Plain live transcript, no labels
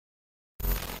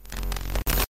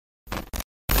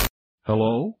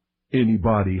Hello?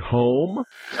 Anybody home?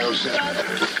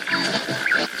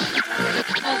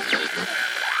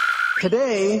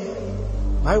 Today,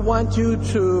 I want you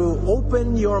to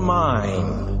open your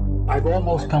mind. I've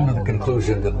almost come to the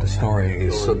conclusion that the story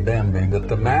is so damning that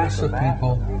the mass of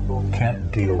people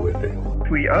can't deal with it.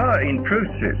 We are in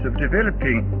process of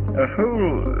developing a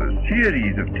whole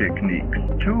series of techniques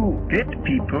to get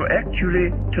people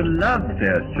actually to love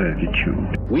their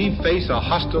servitude. We face a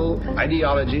hostile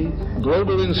ideology,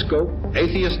 global in scope,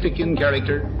 atheistic in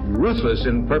character, ruthless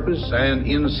in purpose, and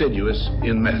insidious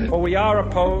in method. For we are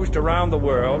opposed around the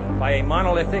world by a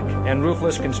monolithic and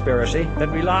ruthless conspiracy that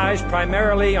relies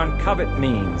primarily on covert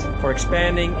means for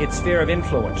expanding its sphere of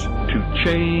influence. To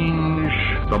change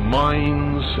the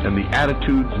minds and the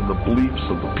attitudes and the beliefs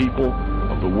of the people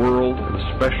of the world, and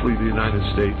especially the United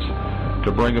States,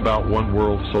 to bring about one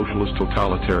world socialist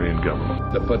totalitarian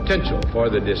government. The potential for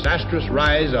the disastrous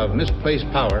rise of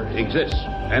misplaced power exists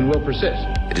and will persist.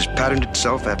 It has patterned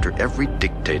itself after every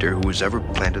dictator who has ever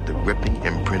planted the ripping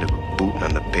imprint of a boot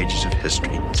on the pages of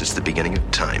history since the beginning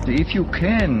of time. If you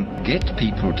can get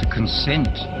people to consent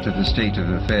to the state of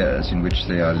affairs in which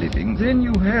they are living, then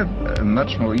you have a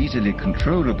much more easily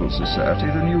controllable society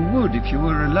than you would if you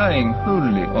were relying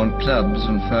wholly on clubs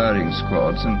and firing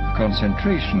squads and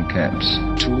concentration camps.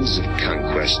 Tools of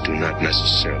conquest do not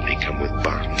necessarily come with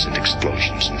bombs and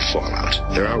explosions and fallout.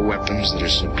 There are weapons that are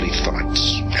simply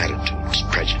thoughts, attitudes,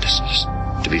 prejudices,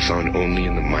 to be found only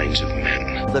in the minds of men.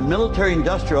 The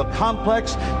military-industrial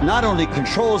complex not only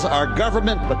controls our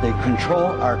government, but they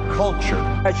control our culture.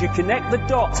 As you connect the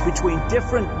dots between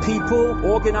different people,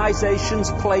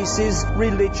 organizations, places,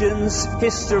 religions,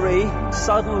 history,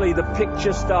 suddenly the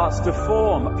picture starts to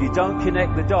form. If you don't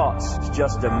connect the dots, it's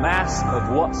just a mass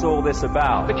of what's all this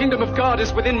about. The kingdom of God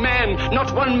is within man,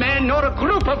 not one man nor a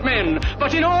group of men,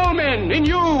 but in all men, in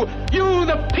you. You,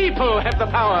 the people, have the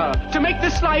power to make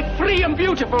this life free and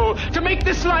beautiful, to make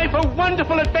this life a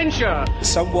wonderful adventure.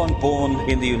 Someone born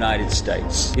in the United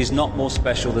States is not more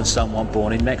special than someone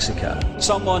born in Mexico.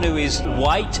 Someone who is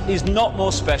white is not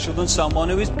more special than someone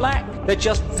who is black. They're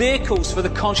just vehicles for the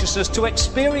consciousness to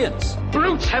experience.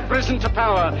 Brutes have risen to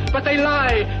power, but they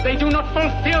lie. They do not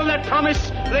fulfill that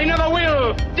promise. They never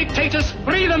will. Dictators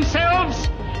free themselves,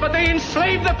 but they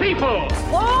enslave the people.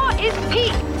 War is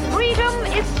peace. Freedom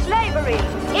is slavery.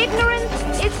 Ignorance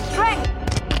is strength.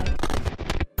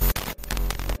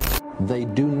 They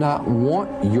do not want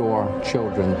your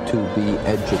children to be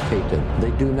educated.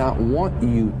 They do not want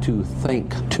you to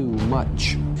think too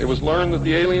much. It was learned that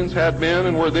the aliens had been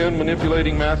and were then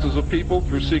manipulating masses of people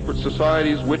through secret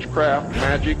societies, witchcraft,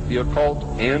 magic, the occult,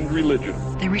 and religion.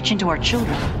 They reach into our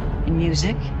children in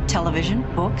music, television,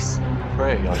 books.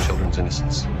 Prey on children's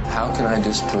innocence. How can I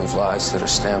disprove lies that are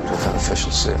stamped with an official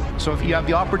seal? So if you have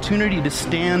the opportunity to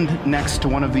stand next to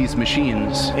one of these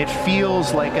machines, it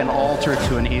feels like an altar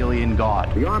to an alien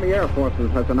god. The Army Air Forces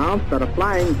has announced that a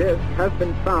flying disc has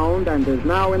been found and is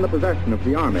now in the possession of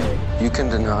the Army. You can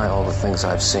deny all the things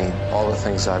I've seen, all the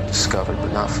things I've discovered,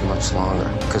 but not for much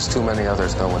longer, because too many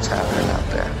others know what's happening out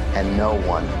there. And no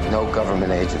one, no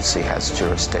government agency has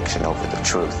jurisdiction over the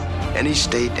truth. Any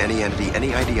state, any entity,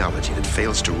 any ideology that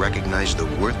fails to recognize the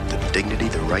worth, the dignity,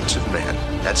 the rights of man,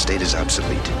 that state is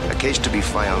obsolete. A case to be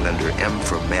filed under M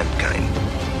for Mankind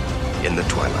in the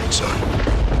Twilight Zone.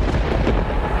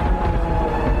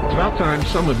 It's about time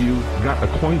some of you got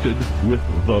acquainted with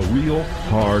the real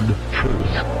hard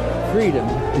truth. Freedom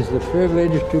is the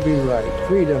privilege to be right.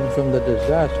 Freedom from the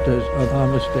disasters of our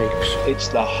mistakes. It's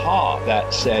the heart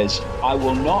that says, I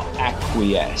will not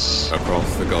acquiesce.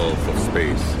 Across the gulf of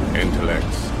space,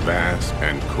 intellects, vast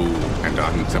and cool and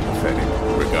unsympathetic,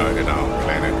 regarded our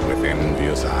planet with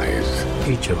envious eyes.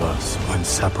 Each of us, when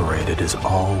separated, is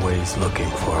always looking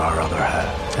for our other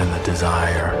half. And the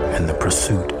desire and the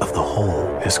pursuit of the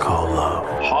whole is called love.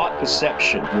 Heart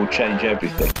perception will change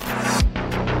everything.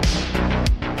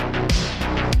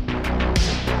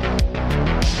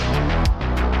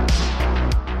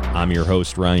 I'm your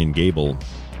host, Ryan Gable,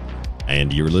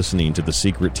 and you're listening to The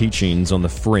Secret Teachings on the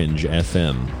Fringe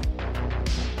FM.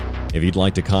 If you'd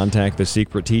like to contact The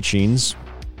Secret Teachings,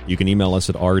 you can email us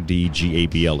at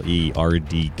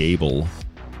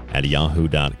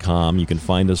rdgable@yahoo.com. You can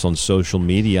find us on social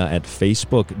media at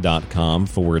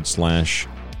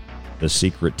facebook.com/The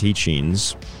Secret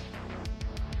Teachings.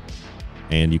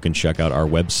 And you can check out our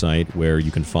website where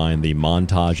you can find the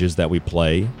montages that we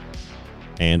play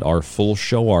and our full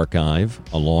show archive,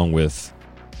 along with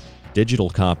digital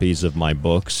copies of my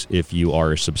books if you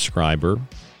are a subscriber,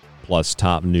 plus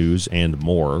top news and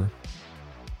more.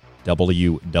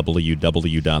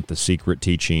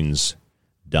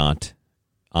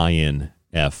 www.thesecretteachings.info.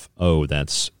 That's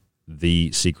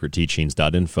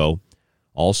thesecretteachings.info.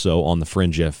 Also on the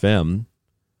Fringe FM,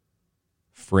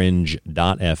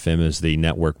 fringe.fm is the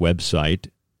network website.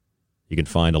 You can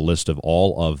find a list of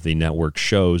all of the network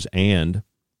shows, and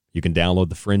you can download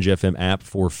the Fringe FM app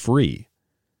for free.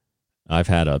 I've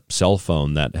had a cell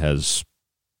phone that has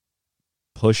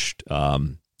pushed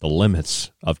the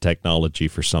limits of technology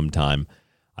for some time.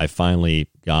 I finally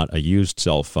got a used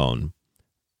cell phone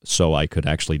so I could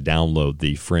actually download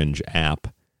the Fringe app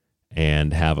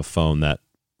and have a phone that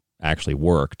actually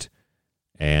worked.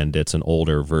 And it's an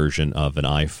older version of an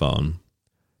iPhone.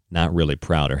 Not really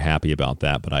proud or happy about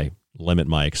that, but I limit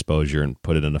my exposure and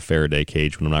put it in a Faraday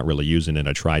cage when I'm not really using it.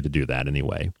 I tried to do that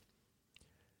anyway.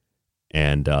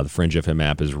 And the Fringe FM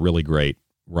app is really great,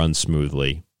 runs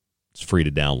smoothly. It's free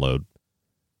to download.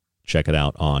 Check it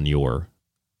out on your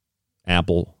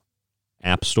Apple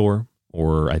App Store,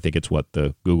 or I think it's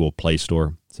the Google Play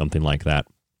Store, something like that.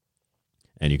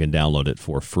 And you can download it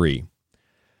for free.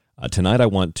 Tonight I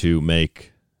want to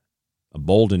make a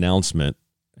bold announcement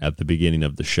at the beginning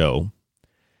of the show.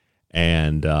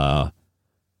 And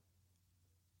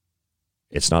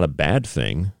it's not a bad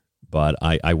thing, but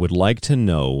I would like to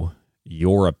know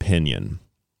your opinion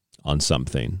on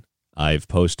something. I've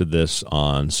posted this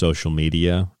on social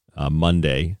media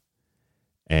Monday,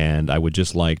 and I would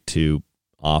just like to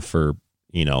offer,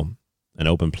 an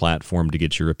open platform to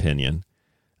get your opinion.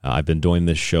 I've been doing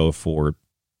this show for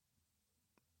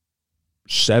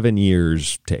 7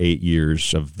 years to 8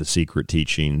 years of the Secret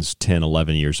Teachings, 10,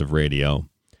 11 years of radio,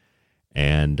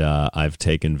 and I've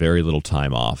taken very little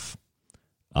time off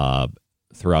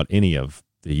throughout any of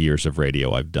the years of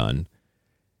radio I've done.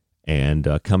 And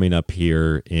coming up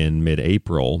here in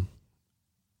mid-April,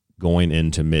 going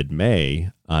into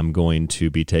mid-May, I'm going to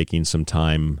be taking some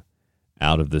time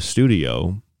out of the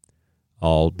studio.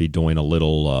 I'll be doing a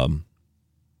little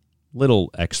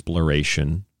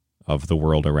exploration of the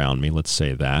world around me, let's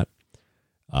say that.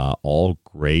 All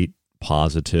great,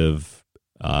 positive,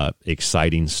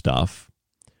 exciting stuff.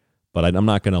 But I'm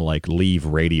not going to leave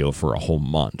radio for a whole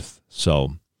month.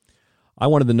 So I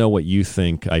wanted to know what you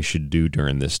think I should do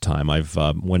during this time. I've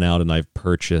went out and I've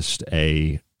purchased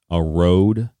a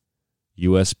Rode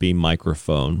USB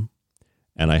microphone,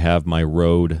 and I have my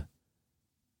Rode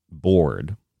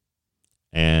board.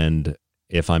 And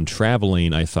if I'm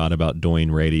traveling, I thought about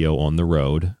doing radio on the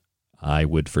road. I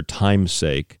would, for time's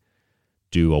sake,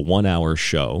 do a 1-hour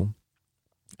show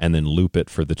and then loop it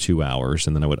for the 2 hours,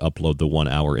 and then I would upload the 1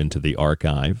 hour into the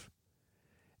archive.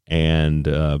 And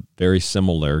very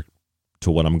similar to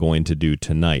what I'm going to do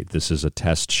tonight. This is a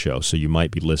test show, so you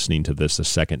might be listening to this a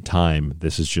second time.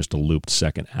 This is just a looped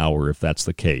second hour if that's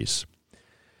the case.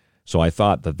 So I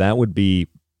thought that would be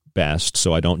best,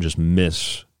 so I don't just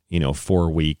miss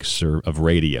 4 weeks of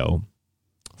radio,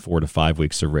 4 to 5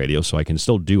 weeks of radio, so I can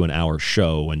still do an hour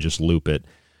show and just loop it.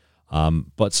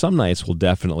 But some nights we'll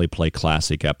definitely play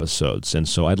classic episodes, and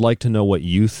so I'd like to know what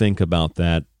you think about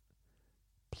that.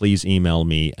 Please email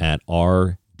me at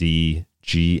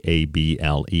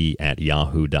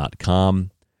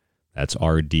rdgable@yahoo.com. That's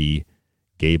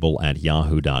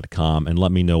rdgable@yahoo.com, and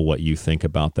let me know what you think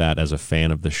about that as a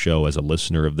fan of the show, as a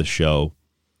listener of the show.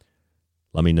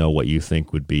 Let me know what you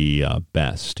think would be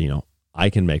best. I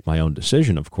can make my own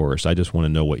decision, of course. I just want to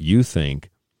know what you think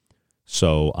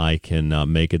so I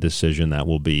can make a decision that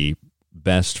will be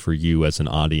best for you as an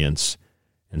audience,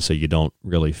 and so you don't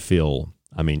really feel,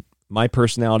 my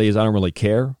personality is I don't really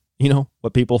care,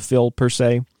 what people feel per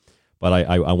se, but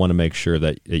I want to make sure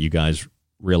that you guys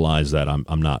realize that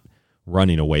I'm not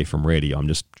running away from radio. I'm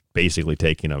just basically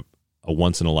taking a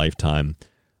once-in-a-lifetime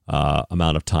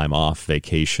amount of time off,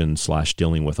 vacation /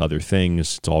 dealing with other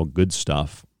things. It's all good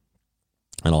stuff.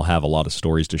 And I'll have a lot of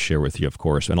stories to share with you, of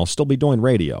course. And I'll still be doing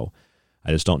radio.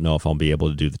 I just don't know if I'll be able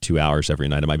to do the 2 hours every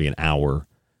night. It might be an hour,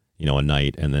 a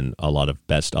night, and then a lot of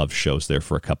best of shows there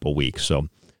for a couple weeks. So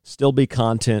still be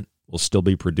content. We'll still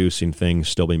be producing things,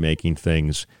 still be making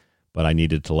things. But I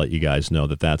needed to let you guys know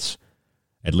that that's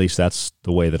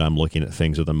the way that I'm looking at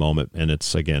things at the moment. And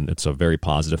it's a very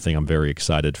positive thing. I'm very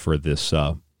excited for this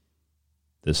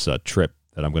trip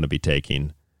that I'm going to be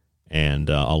taking. And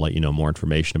I'll let you know more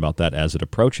information about that as it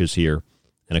approaches here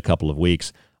in a couple of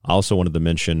weeks. I also wanted to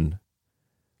mention,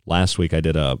 last week I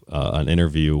did an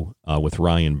interview with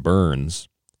Ryan Burns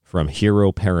from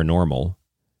Hero Paranormal,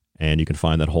 and you can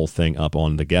find that whole thing up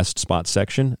on the guest spot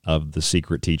section of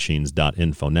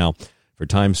thesecretteachings.info. Now, for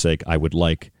time's sake, I would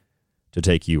like to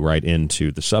take you right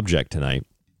into the subject tonight,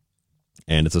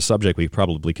 and it's a subject we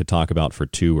probably could talk about for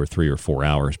 2 or 3 or 4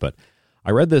 hours, but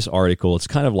I read this article. It's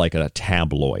kind of like a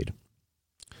tabloid,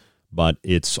 but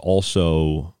it's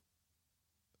also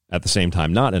at the same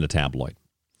time not in a tabloid.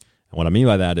 And what I mean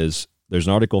by that is there's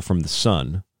an article from The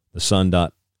Sun,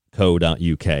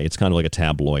 thesun.co.uk. It's kind of like a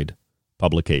tabloid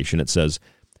publication. It says,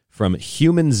 from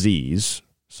human Z's,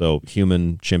 so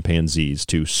human chimpanzees,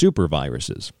 to super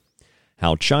viruses,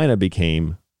 how China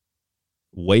became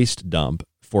waste dump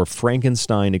for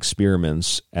Frankenstein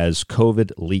experiments as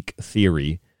COVID leak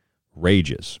theory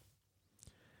rages.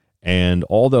 And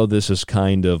although this is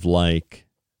kind of like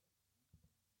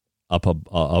a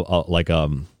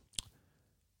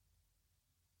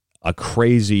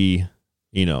crazy,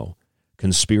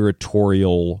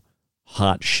 conspiratorial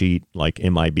hot sheet, like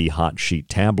MIB hot sheet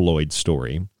tabloid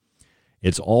story,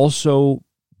 it's also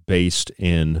based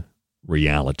in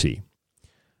reality.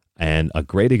 And a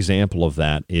great example of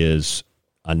that is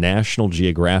a National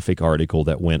Geographic article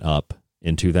that went up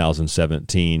in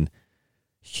 2017,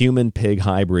 human-pig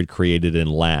hybrid created in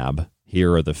lab.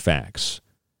 Here are the facts.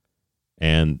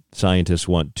 And scientists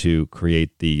want to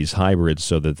create these hybrids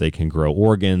so that they can grow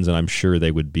organs, and I'm sure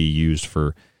they would be used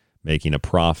for making a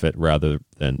profit rather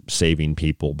than saving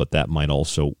people, but that might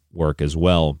also work as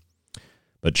well.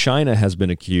 But China has been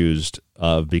accused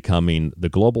of becoming the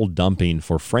global dumping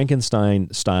for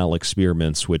Frankenstein-style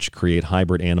experiments which create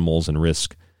hybrid animals and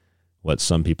risk what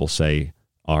some people say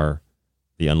are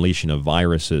the unleashing of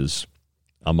viruses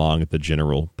among the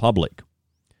general public.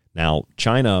 Now,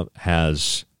 China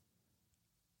has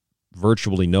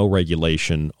virtually no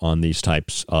regulation on these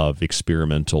types of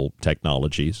experimental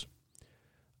technologies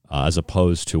as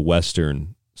opposed to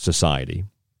Western society.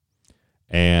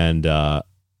 And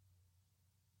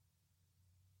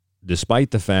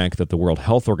despite the fact that the World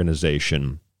Health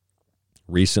Organization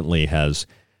recently has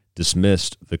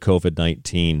dismissed the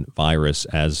COVID-19 virus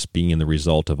as being the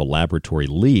result of a laboratory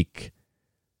leak,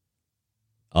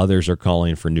 others are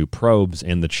calling for new probes,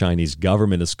 and the Chinese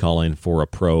government is calling for a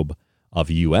probe of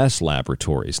U.S.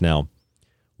 laboratories. Now,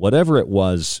 whatever it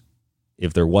was,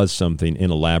 if there was something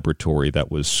in a laboratory that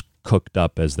was cooked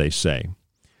up, as they say,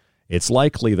 it's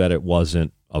likely that it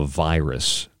wasn't a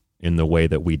virus in the way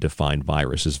that we define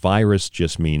viruses. Virus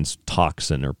just means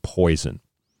toxin or poison.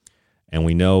 And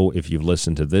we know, if you've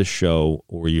listened to this show,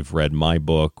 or you've read my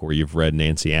book, or you've read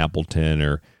Nancy Appleton,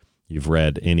 or you've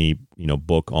read any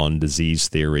book on disease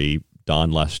theory,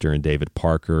 Don Lester and David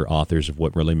Parker, authors of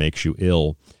What Really Makes You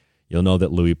Ill, you'll know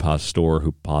that Louis Pasteur,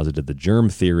 who posited the germ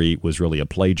theory, was really a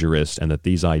plagiarist, and that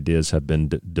these ideas have been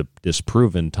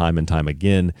disproven time and time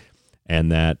again,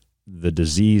 and that the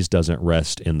disease doesn't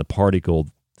rest in the particle,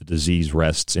 the disease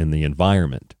rests in the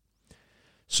environment.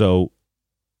 So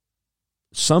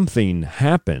something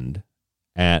happened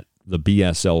at the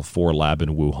BSL-4 lab in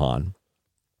Wuhan,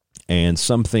 and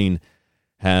something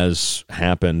has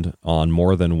happened on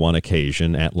more than one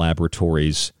occasion at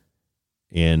laboratories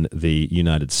in the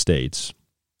United States.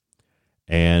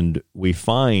 And we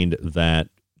find that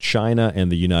China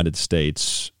and the United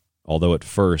States, although at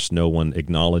first no one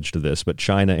acknowledged this, but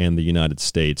China and the United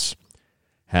States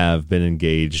have been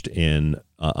engaged in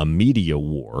a media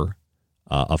war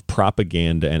of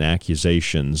propaganda and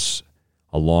accusations,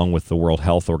 along with the World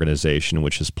Health Organization,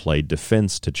 which has played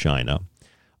defense to China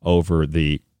over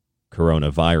the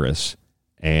coronavirus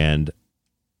and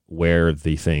where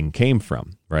the thing came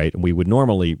from, right? We would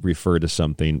normally refer to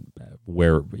something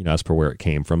where, as per where it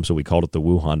came from. So we called it the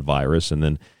Wuhan virus, and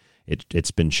then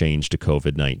it's been changed to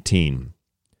COVID-19.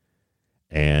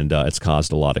 And it's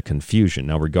caused a lot of confusion.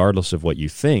 Now, regardless of what you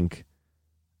think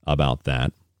about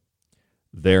that,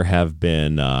 there have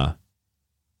been a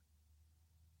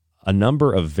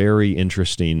number of very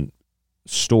interesting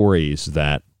stories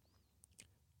that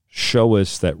show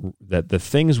us that the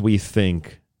things we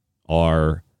think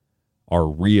are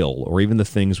real, or even the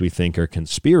things we think are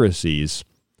conspiracies,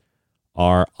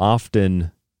 are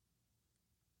often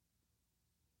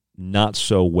not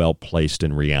so well placed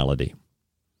in reality.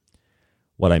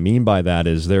 What I mean by that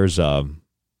is there's an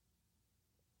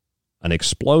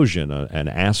explosion, an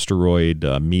asteroid,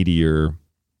 a meteor,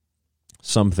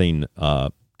 something,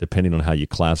 depending on how you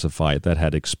classify it, that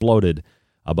had exploded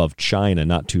above China,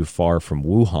 not too far from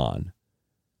Wuhan,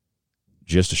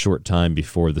 just a short time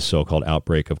before the so-called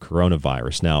outbreak of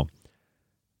coronavirus. Now,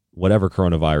 whatever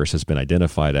coronavirus has been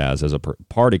identified as a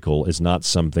particle is not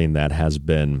something that has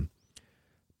been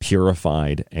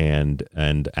purified and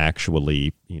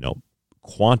actually,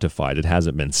 quantified. It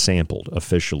hasn't been sampled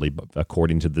officially,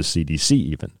 according to the CDC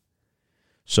even.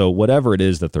 So whatever it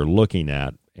is that they're looking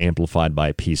at, amplified by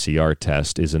a PCR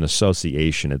test, is an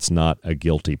association. It's not a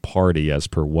guilty party as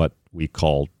per what we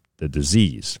call the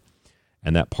disease.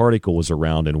 And that particle was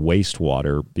around in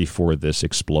wastewater before this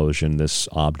explosion, this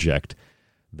object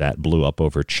that blew up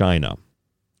over China.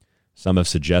 some have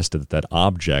suggested that that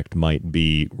object might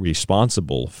be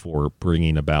responsible for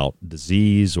bringing about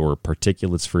disease or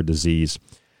particulates for disease.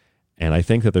 And I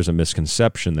think that there's a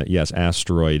misconception that, yes,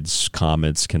 asteroids,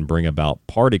 comets can bring about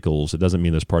particles. It doesn't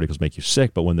mean those particles make you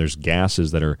sick, but when there's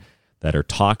gases that are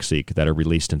toxic, that are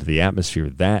released into the atmosphere,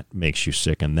 that makes you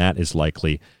sick, and that is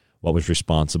likely what was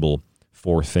responsible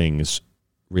for things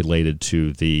related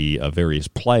to the various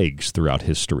plagues throughout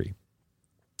history.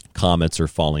 Comets or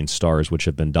falling stars, which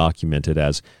have been documented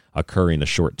as occurring a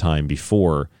short time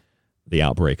before the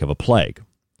outbreak of a plague.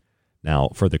 Now,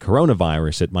 for the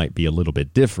coronavirus, it might be a little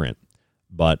bit different,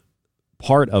 but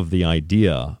part of the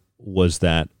idea was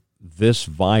that this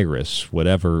virus,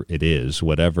 whatever it is,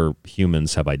 whatever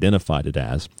humans have identified it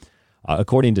as,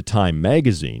 according to Time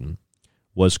magazine,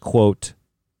 was, quote,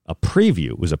 a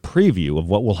preview of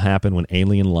what will happen when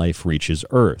alien life reaches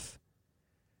Earth.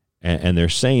 And they're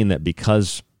saying that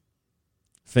because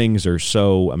things are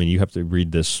so, I mean, you have to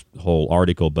read this whole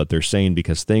article, but they're saying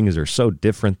because things are so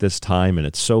different this time and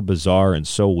it's so bizarre and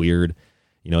so weird,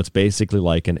 you know, it's basically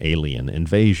like an alien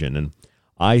invasion. And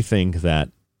I think that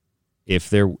if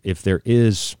there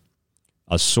is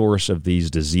a source of these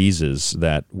diseases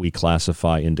that we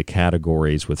classify into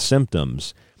categories with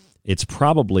symptoms, it's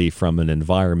probably from an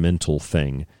environmental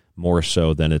thing more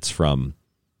so than it's from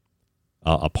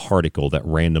a particle that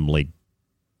randomly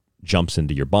jumps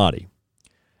into your body.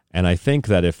 And I think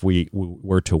that if we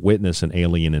were to witness an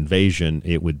alien invasion,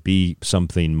 it would be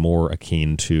something more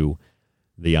akin to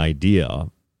the idea,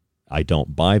 I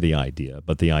don't buy the idea,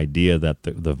 but the idea that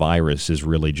the virus is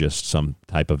really just some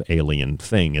type of alien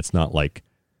thing. It's not like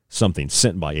something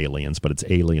sent by aliens, but it's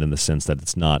alien in the sense that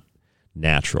it's not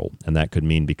natural. And that could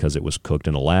mean because it was cooked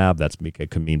in a lab. It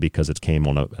could mean because it came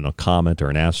on a comet or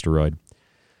an asteroid.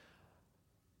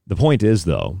 The point is,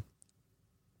 though,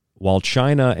 while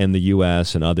China and the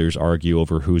U.S. and others argue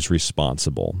over who's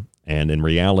responsible, and in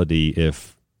reality,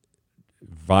 if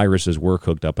viruses were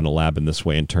cooked up in a lab in this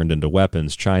way and turned into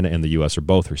weapons, China and the U.S. are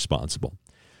both responsible.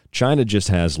 China just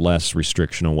has less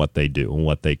restriction on what they do and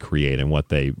what they create and what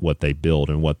they build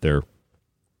and what they're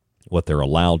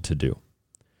allowed to do.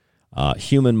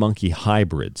 Human-monkey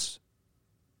hybrids,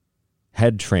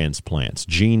 head transplants,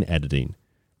 gene editing.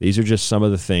 These are just some of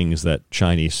the things that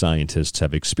Chinese scientists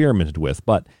have experimented with,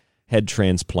 but head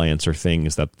transplants are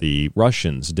things that the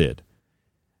Russians did.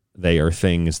 They are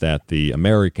things that the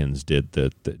Americans did,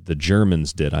 the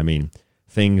Germans did. I mean,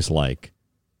 things like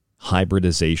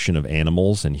hybridization of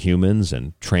animals and humans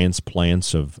and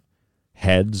transplants of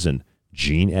heads and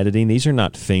gene editing. These are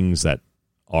not things that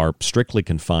are strictly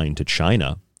confined to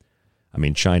China. I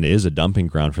mean, China is a dumping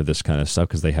ground for this kind of stuff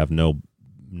because they have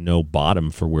no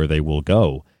bottom for where they will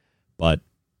go. But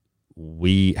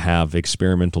we have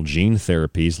experimental gene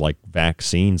therapies like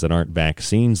vaccines that aren't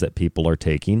vaccines that people are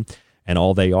taking, and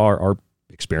all they are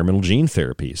experimental gene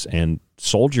therapies. And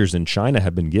soldiers in China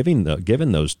have been given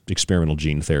those experimental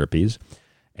gene therapies,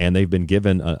 and they've been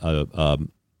given a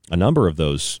number of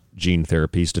those gene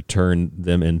therapies to turn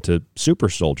them into super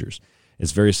soldiers.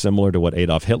 It's very similar to what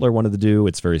Adolf Hitler wanted to do.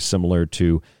 It's very similar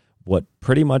to what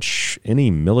pretty much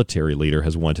any military leader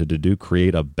has wanted to do,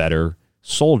 create a better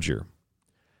soldier.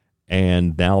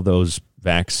 And now those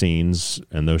vaccines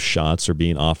and those shots are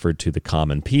being offered to the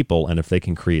common people. And if they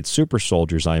can create super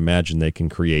soldiers, I imagine they can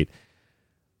create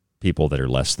people that are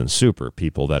less than super,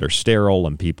 people that are sterile,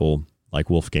 and people, like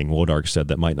Wolfgang Wodarg said,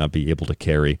 that might not be able to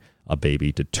carry a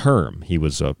baby to term. He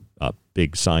was a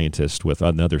big scientist with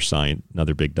another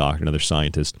big doctor, another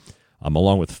scientist,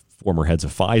 along with former heads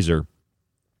of Pfizer,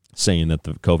 saying that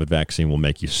the COVID vaccine will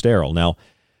make you sterile. Now,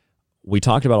 we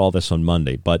talked about all this on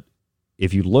Monday, but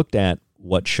if you looked at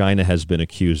what China has been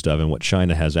accused of and what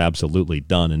China has absolutely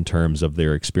done in terms of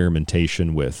their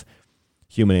experimentation with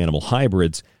human-animal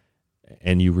hybrids,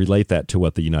 and you relate that to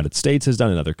what the United States has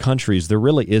done in other countries, there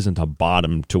really isn't a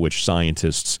bottom to which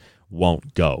scientists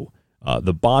won't go.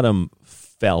 The bottom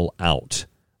fell out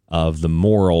of the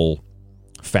moral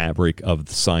fabric of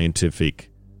the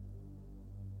scientific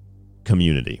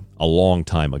community a long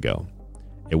time ago.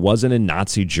 It wasn't in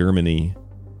Nazi Germany.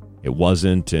 It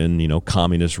wasn't in,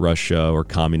 communist Russia or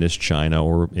communist China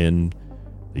or in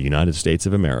the United States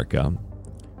of America.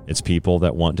 It's people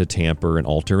that want to tamper and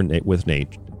alter with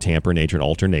tamper nature and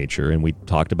alter nature. And we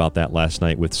talked about that last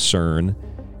night with CERN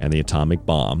and the atomic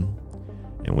bomb.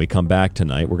 And when we come back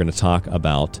tonight, we're going to talk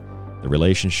about the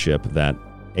relationship that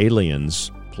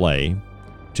aliens play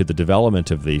to the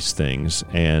development of these things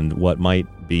and what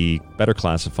might be better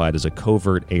classified as a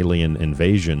covert alien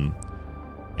invasion.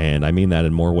 And I mean that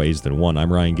in more ways than one.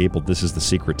 I'm Ryan Gable. This is The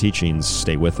Secret Teachings.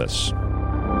 Stay with us.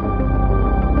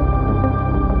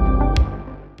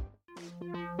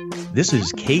 This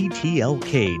is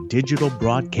KTLK Digital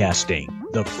Broadcasting,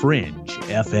 The Fringe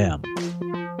FM.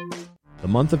 The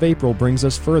month of April brings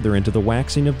us further into the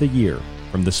waxing of the year,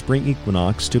 from the spring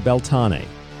equinox to Beltane.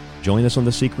 Join us on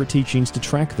the Secret Teachings to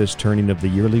track this turning of the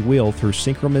yearly wheel through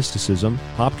synchromysticism,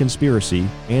 pop conspiracy,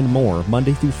 and more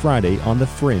Monday through Friday on The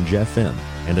Fringe FM.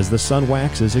 And as the sun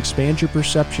waxes, expand your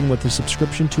perception with a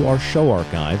subscription to our show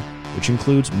archive, which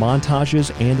includes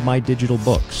montages and my digital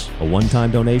books. A one-time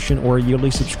donation or a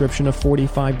yearly subscription of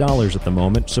 $45 at the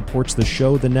moment supports the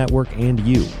show, the network, and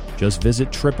you. Just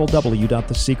visit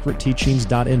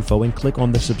www.thesecretteachings.info and click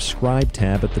on the subscribe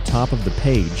tab at the top of the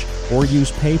page, or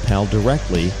use PayPal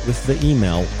directly with the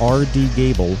email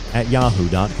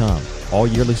rdgable@yahoo.com. All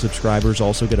yearly subscribers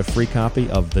also get a free copy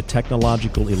of The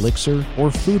Technological Elixir or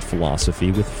Food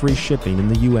Philosophy with free shipping in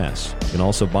the U.S. You can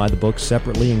also buy the book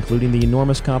separately, including the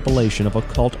enormous compilation of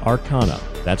occult arcana.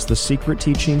 That's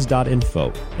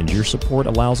thesecretteachings.info, and your support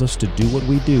allows us to do what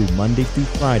we do Monday through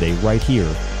Friday right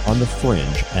here on The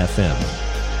Fringe FM.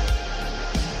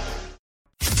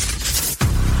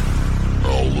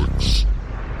 Alex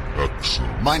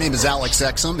Exum. My name is Alex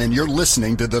Exum, and you're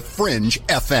listening to The Fringe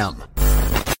FM.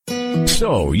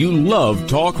 So, you love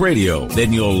talk radio?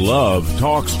 Then you'll love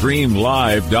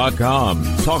TalkStreamLive.com.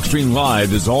 TalkStream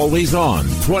Live is always on,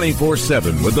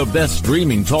 24/7, with the best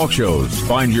streaming talk shows.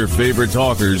 Find your favorite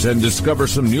talkers and discover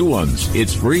some new ones.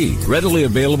 It's free, readily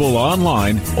available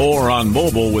online or on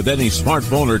mobile with any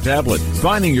smartphone or tablet.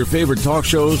 Finding your favorite talk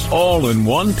shows all in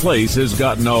one place has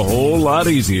gotten a whole lot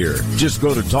easier. Just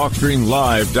go to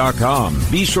TalkStreamLive.com.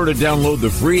 Be sure to download the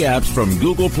free apps from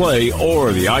Google Play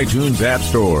or the iTunes App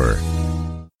Store.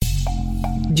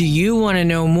 Do you want to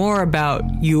know more about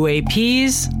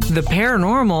UAPs, the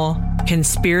paranormal,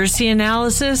 conspiracy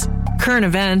analysis, current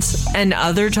events, and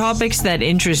other topics that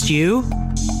interest you?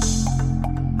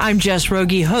 I'm Jess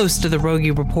Rogie, host of the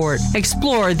Rogie Report.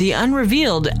 Explore the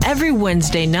unrevealed every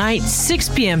Wednesday night, 6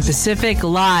 p.m. Pacific,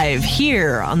 live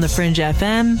here on the Fringe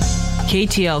FM,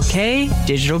 KTLK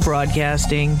Digital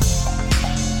Broadcasting.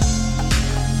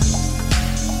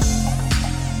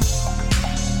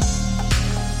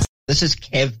 This is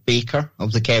Kev Baker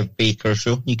of The Kev Baker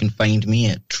Show. You can find me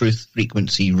at Truth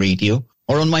Frequency Radio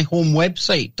or on my home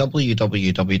website,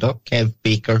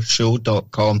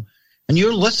 www.kevbakershow.com. And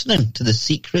you're listening to The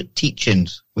Secret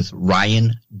Teachings with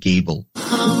Ryan Gable. The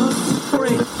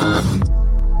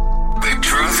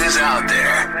truth is out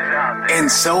there, and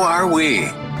so are we.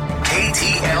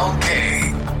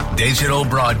 KTLK Digital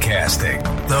Broadcasting,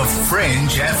 The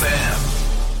Fringe FM.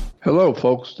 Hello,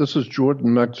 folks. This is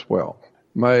Jordan Maxwell.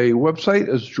 My website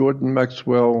is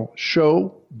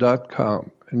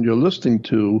jordanmaxwellshow.com, and you're listening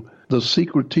to The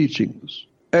Secret Teachings.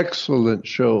 Excellent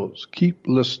shows. Keep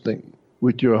listening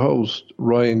with your host,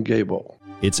 Ryan Gable.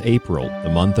 It's April, the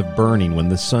month of burning, when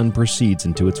the sun proceeds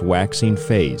into its waxing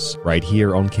phase, right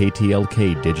here on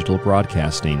KTLK Digital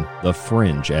Broadcasting, The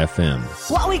Fringe FM.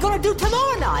 What are we going to do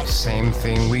tomorrow night? Same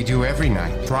thing we do every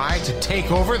night. Try to take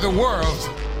over the world.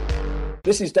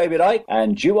 This is David Icke,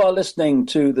 and you are listening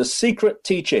to The Secret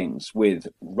Teachings with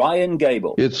Ryan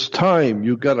Gable. It's time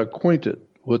you got acquainted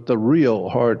with the real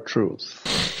hard truth.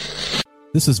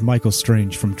 This is Michael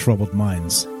Strange from Troubled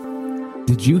Minds.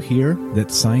 Did you hear that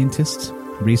scientists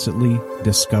recently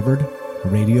discovered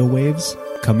radio waves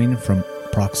coming from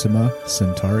Proxima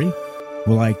Centauri?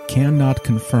 Well, I cannot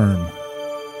confirm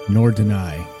nor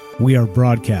deny. We are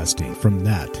broadcasting from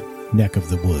that neck of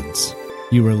the woods.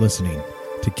 You are listening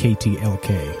to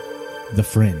KTLK, The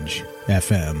Fringe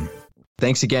FM.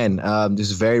 Thanks again. This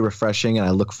is very refreshing, and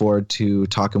I look forward to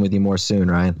talking with you more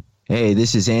soon, Ryan. Hey,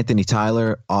 this is Anthony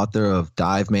Tyler, author of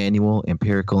Dive Manual,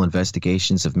 Empirical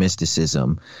Investigations of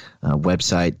Mysticism,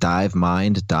 website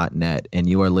divemind.net, and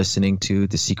you are listening to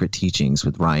The Secret Teachings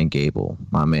with Ryan Gable,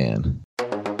 my man.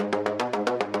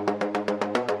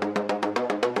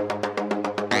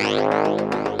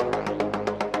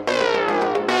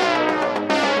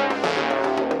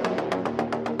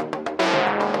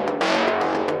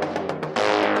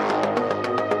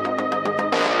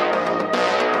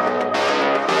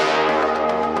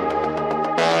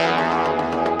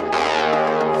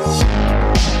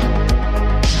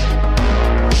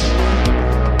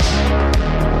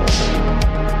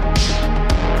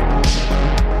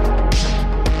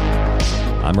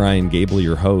 Ryan Gable,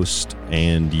 your host,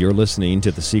 and you're listening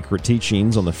to The Secret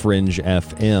Teachings on the Fringe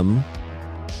FM.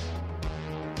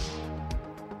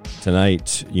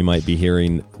 Tonight, you might be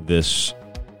hearing this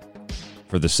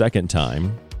for the second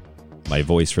time, my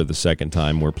voice for the second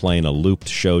time. We're playing a looped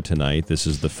show tonight. This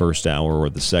is the first hour or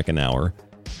the second hour.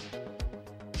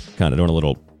 Kind of doing a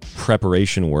little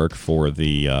preparation work for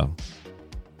the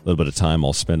little bit of time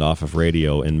I'll spend off of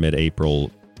radio in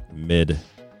mid-April,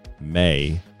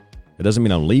 mid-May. It doesn't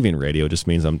mean I'm leaving radio. It just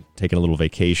means I'm taking a little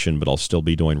vacation, but I'll still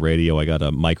be doing radio. I got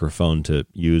a microphone to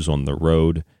use on the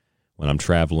road when I'm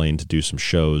traveling to do some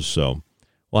shows. So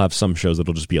we'll have some shows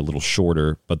that'll just be a little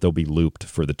shorter, but they'll be looped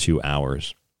for the 2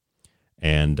 hours.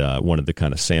 And wanted to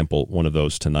kind of sample one of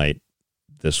those tonight,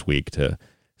 this week, to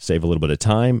save a little bit of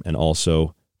time and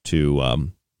also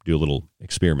to do a little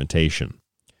experimentation.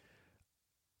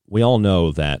 We all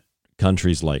know that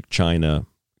countries like China,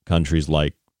 countries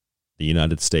like the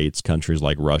United States, countries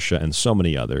like Russia, and so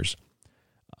many others,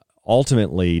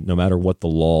 ultimately, no matter what the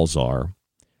laws are,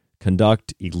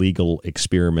 conduct illegal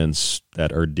experiments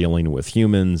that are dealing with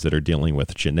humans, that are dealing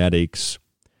with genetics.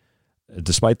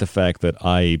 Despite the fact that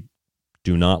I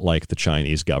do not like the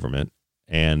Chinese government,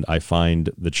 and I find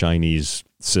the Chinese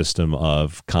system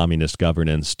of communist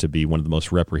governance to be one of the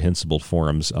most reprehensible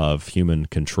forms of human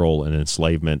control and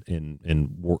enslavement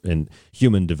in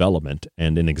human development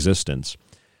and in existence.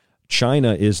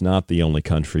 China is not the only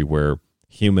country where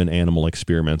human-animal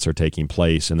experiments are taking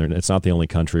place, and it's not the only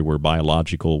country where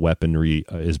biological weaponry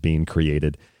is being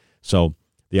created. So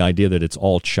the idea that it's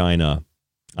all China,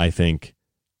 I think,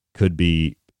 could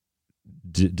be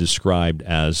described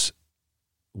as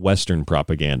Western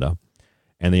propaganda.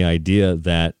 And the idea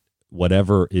that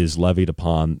whatever is levied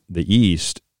upon the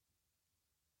East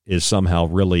is somehow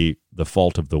really the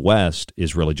fault of the West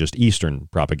is really just Eastern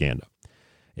propaganda.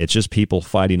 It's just people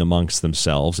fighting amongst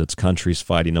themselves. It's countries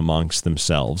fighting amongst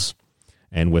themselves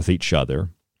and with each other.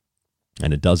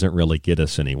 And it doesn't really get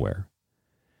us anywhere.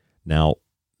 Now,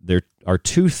 there are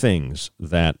two things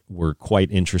that were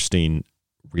quite interesting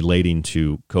relating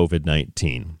to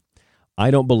COVID-19.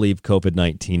 I don't believe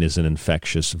COVID-19 is an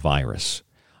infectious virus.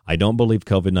 I don't believe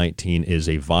COVID-19 is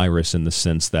a virus in the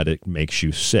sense that it makes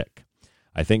you sick.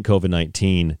 I think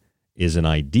COVID-19 is an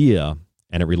idea,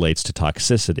 and it relates to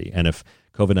toxicity. And if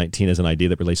COVID-19 is an idea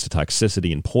that relates to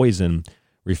toxicity and poison,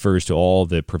 refers to all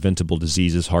the preventable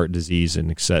diseases, heart disease,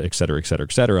 and et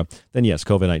cetera, then yes,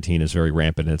 COVID-19 is very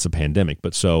rampant and it's a pandemic.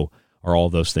 But so are all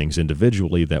those things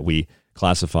individually that we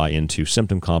classify into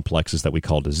symptom complexes that we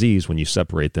call disease. When you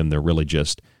separate them, they're really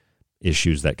just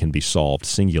issues that can be solved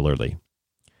singularly.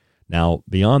 Now,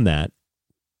 beyond that,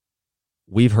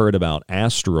 we've heard about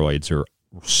asteroids or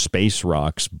space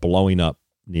rocks blowing up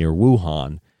near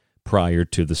Wuhan prior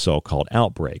to the so-called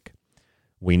outbreak.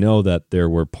 We know that there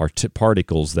were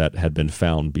particles that had been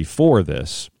found before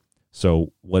this.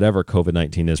 So whatever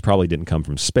COVID-19 is probably didn't come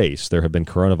from space. There have been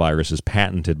coronaviruses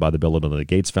patented by the Bill and Melinda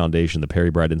Gates Foundation, the Perry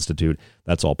Bright Institute.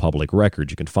 That's all public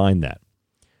record. You can find that.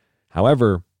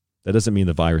 However, that doesn't mean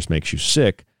the virus makes you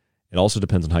sick. It also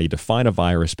depends on how you define a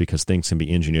virus, because things can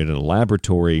be engineered in a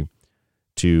laboratory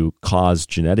to cause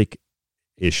genetic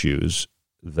issues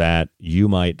that you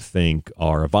might think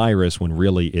are a virus when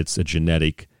really it's a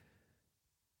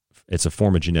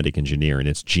form of genetic engineering.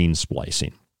 It's gene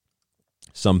splicing,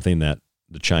 something that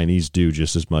the Chinese do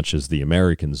just as much as the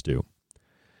Americans do.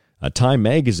 Time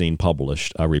magazine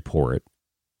published a report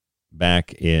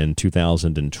back in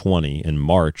 2020, in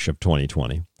March of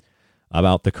 2020,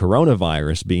 about the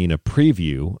coronavirus being a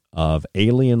preview of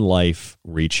alien life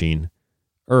reaching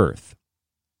Earth.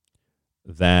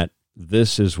 That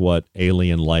this is what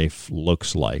alien life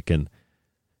looks like. And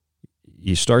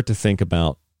you start to think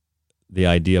about the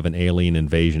idea of an alien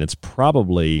invasion. It's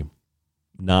probably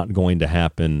not going to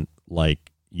happen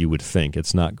like you would think.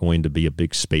 It's not going to be a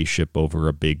big spaceship over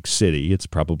a big city. It's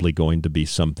probably going to be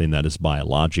something that is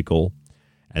biological,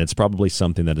 and it's probably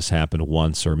something that has happened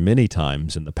once or many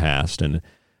times in the past, and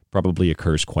probably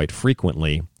occurs quite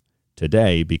frequently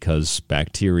today because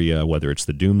bacteria, whether it's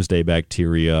the doomsday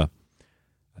bacteria,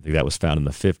 I think that was found in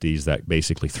the 50s, that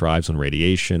basically thrives on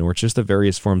radiation, or it's just the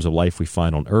various forms of life we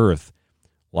find on Earth.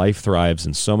 Life thrives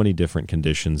in so many different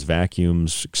conditions,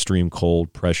 vacuums, extreme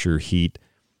cold, pressure, heat.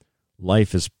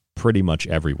 Life is pretty much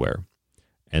everywhere.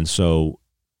 And so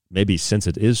maybe since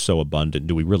it is so abundant,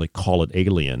 do we really call it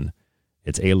alien?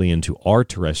 It's alien to our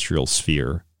terrestrial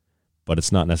sphere, but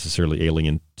it's not necessarily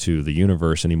alien to the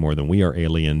universe any more than we are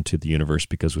alien to the universe,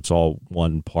 because it's all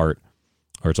one part,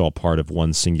 or it's all part of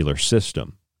one singular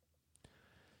system.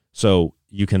 So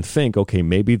you can think, okay,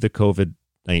 maybe the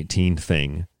COVID-19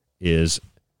 thing is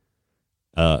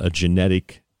a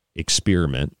genetic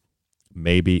experiment.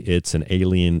 Maybe it's an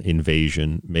alien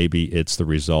invasion. Maybe it's the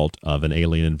result of an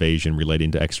alien invasion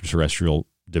relating to extraterrestrial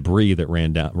debris that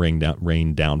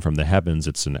rained down from the heavens.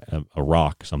 It's a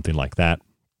rock, something like that.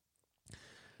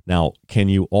 Now, can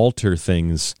you alter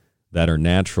things that are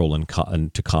natural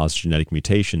and to cause genetic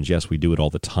mutations? Yes, we do it all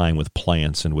the time with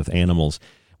plants and with animals.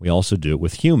 We also do it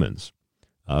with humans.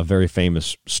 A very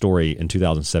famous story in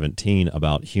 2017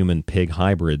 about human-pig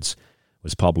hybrids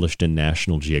was published in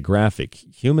National Geographic.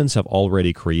 Humans have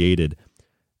already created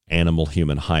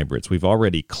animal-human hybrids. We've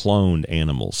already cloned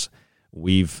animals.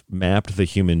 We've mapped the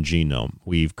human genome.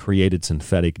 We've created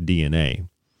synthetic DNA.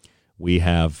 We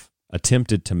have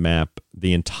attempted to map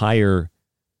the entire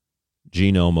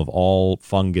genome of all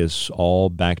fungus, all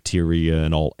bacteria,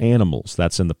 and all animals.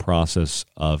 That's in the process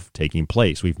of taking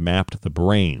place. We've mapped the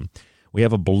brain. We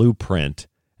have a blueprint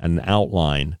and an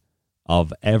outline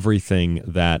of everything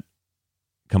that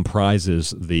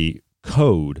comprises the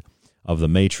code of the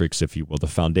matrix, if you will, the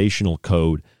foundational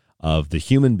code of the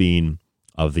human being,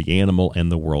 of the animal,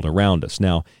 and the world around us.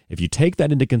 Now, if you take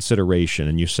that into consideration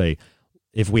and you say,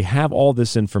 if we have all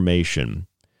this information,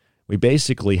 we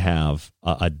basically have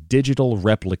a digital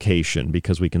replication,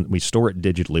 because we store it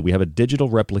digitally. We have a digital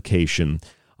replication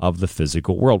of the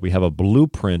physical world. We have a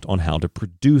blueprint on how to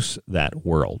produce that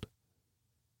world.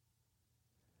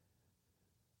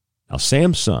 Now,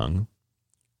 Samsung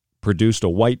produced a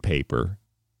white paper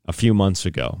a few months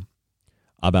ago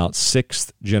about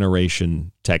sixth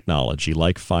generation technology,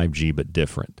 like 5G, but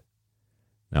different.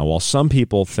 Now, while some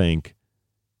people think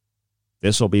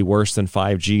this will be worse than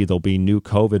 5G, there'll be new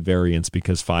COVID variants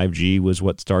because 5G was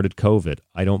what started COVID.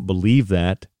 I don't believe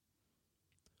that,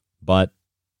 but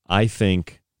I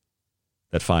think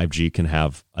that 5G can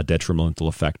have a detrimental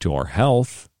effect to our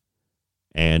health.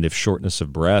 And if shortness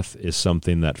of breath is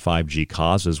something that 5G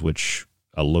causes, which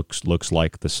looks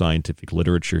like the scientific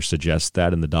literature suggests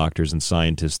that, and the doctors and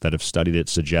scientists that have studied it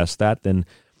suggest that, then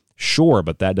sure,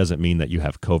 but that doesn't mean that you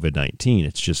have COVID-19.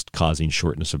 It's just causing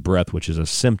shortness of breath, which is a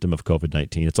symptom of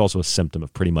COVID-19. It's also a symptom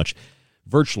of pretty much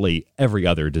virtually every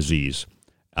other disease,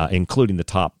 including the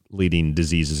top leading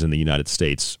diseases in the United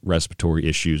States. Respiratory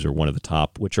issues are one of the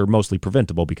top, which are mostly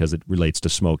preventable because it relates to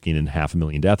smoking, and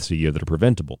 500,000 deaths a year that are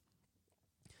preventable.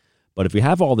 But if we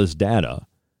have all this data,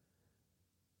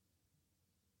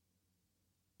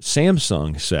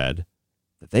 Samsung said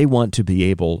that they want to be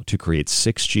able to create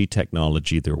 6G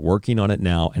technology. They're working on it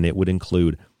now, and it would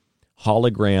include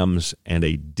holograms and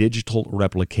a digital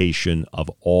replication of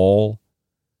all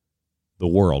the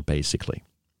world, basically.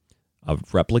 A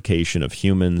replication of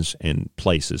humans and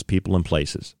places, people and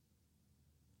places.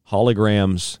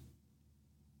 Holograms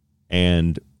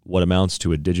and what amounts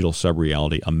to a digital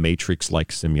sub-reality, a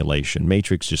matrix-like simulation.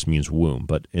 Matrix just means womb,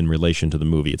 but in relation to the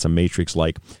movie, it's a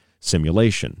matrix-like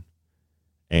simulation.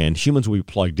 And humans will be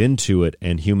plugged into it,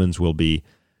 and humans will be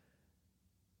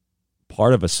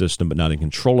part of a system but not in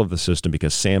control of the system,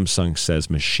 because Samsung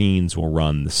says machines will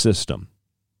run the system.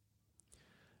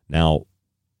 Now,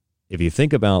 if you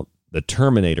think about the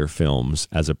Terminator films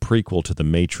as a prequel to the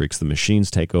Matrix, the machines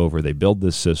take over, they build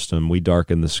this system, we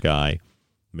darken the sky,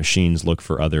 machines look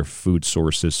for other food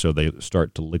sources, so they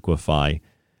start to liquefy,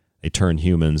 they turn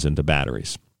humans into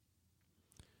batteries.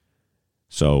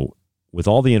 So with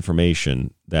all the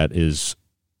information that is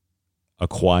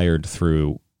acquired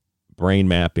through brain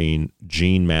mapping,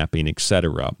 gene mapping,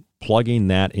 etc., plugging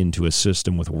that into a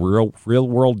system with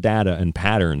real-world data and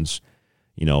patterns,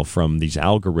 from these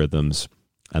algorithms,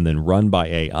 and then run by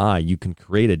AI, you can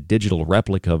create a digital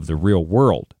replica of the real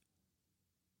world.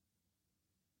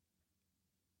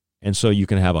 And so you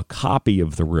can have a copy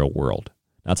of the real world.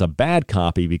 Now, it's a bad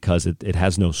copy because it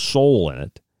has no soul in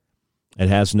it. It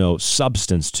has no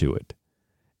substance to it.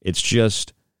 It's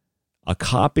just a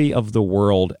copy of the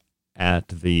world at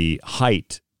the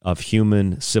height of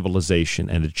human civilization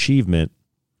and achievement,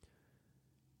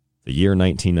 the year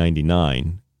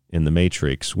 1999 in the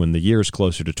Matrix, when the year is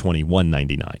closer to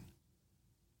 2199.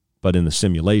 But in the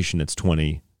simulation, it's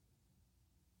 2000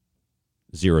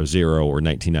 or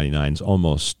 1999 is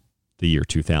almost the year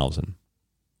 2000.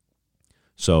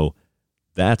 So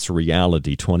that's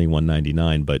reality,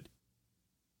 2199, but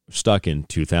stuck in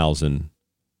 2000,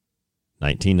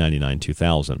 1999,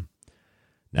 2000.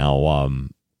 Now,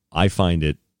 I find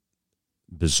it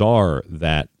bizarre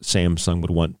that Samsung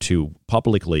would want to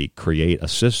publicly create a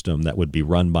system that would be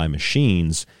run by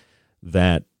machines,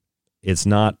 that it's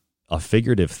not a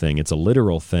figurative thing, it's a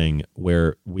literal thing,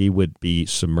 where we would be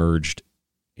submerged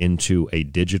into a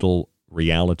digital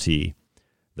reality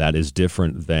that is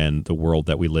different than the world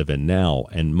that we live in now,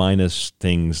 and minus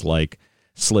things like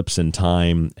slips in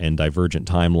time and divergent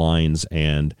timelines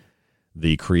and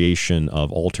the creation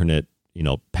of alternate,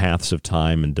 paths of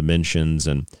time and dimensions,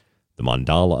 and the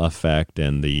mandala effect,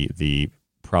 and the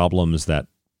problems that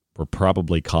were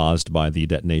probably caused by the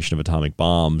detonation of atomic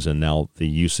bombs, and now the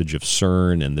usage of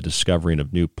CERN and the discovering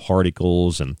of new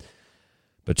particles and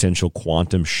potential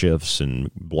quantum shifts and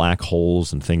black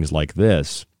holes and things like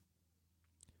this.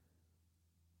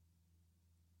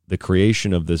 the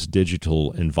creation of this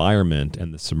digital environment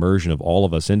and the submersion of all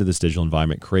of us into this digital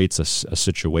environment creates a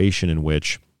situation in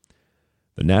which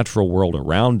the natural world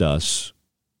around us,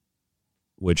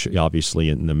 which obviously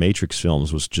in the Matrix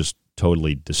films was just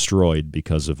totally destroyed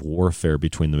because of warfare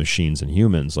between the machines and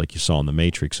humans, like you saw in the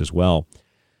Matrix as well.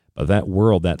 But that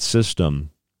world, that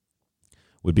system,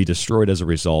 would be destroyed as a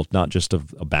result, not just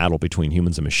of a battle between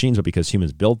humans and machines, but because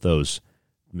humans built those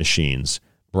machines,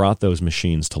 brought those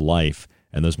machines to life,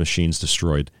 and those machines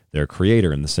destroyed their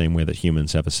creator in the same way that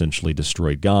humans have essentially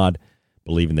destroyed God,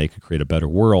 believing they could create a better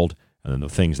world, and then the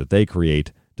things that they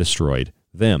create destroyed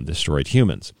them, destroyed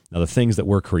humans. Now, the things that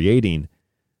we're creating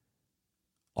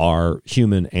are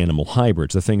human-animal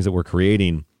hybrids. The things that we're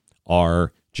creating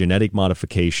are genetic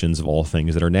modifications of all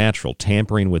things that are natural,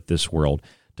 tampering with this world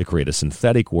to create a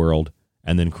synthetic world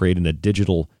and then creating a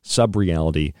digital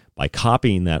sub-reality by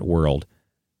copying that world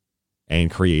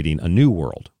and creating a new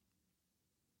world.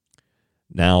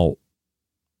 Now,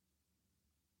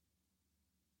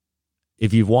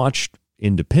 if you've watched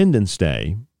Independence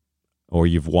Day or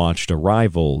you've watched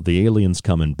Arrival, the aliens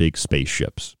come in big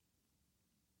spaceships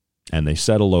and they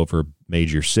settle over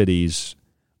major cities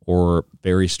or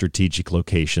very strategic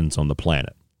locations on the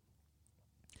planet.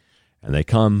 And they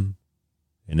come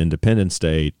in Independence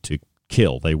Day to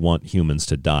kill. They want humans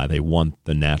to die. They want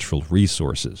the natural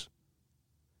resources.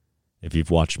 If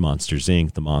you've watched Monsters,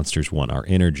 Inc., the monsters want our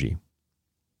energy.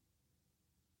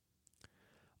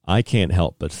 I can't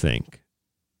help but think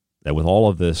that with all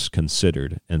of this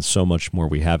considered and so much more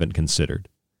we haven't considered,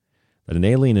 that an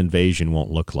alien invasion won't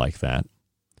look like that.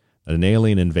 That an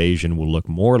alien invasion will look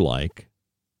more like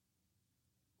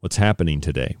what's happening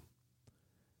today.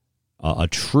 A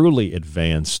truly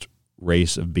advanced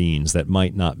race of beings that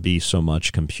might not be so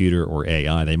much computer or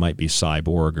AI. They might be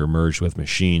cyborg or merged with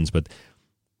machines, but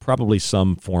probably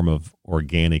some form of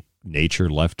organic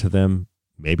nature left to them.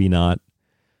 Maybe not.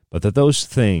 But that those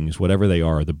things, whatever they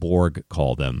are, the Borg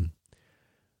call them,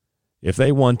 if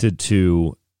they wanted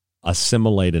to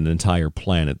assimilate an entire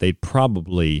planet, they'd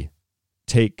probably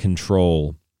take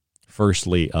control,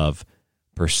 firstly, of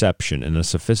perception in a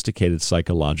sophisticated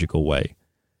psychological way.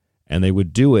 And they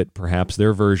would do it, perhaps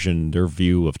their version, their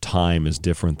view of time is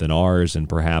different than ours, and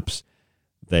perhaps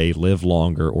they live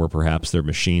longer, or perhaps they're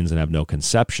machines and have no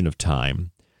conception of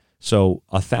time. So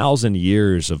 1,000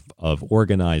 years of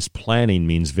organized planning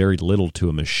means very little to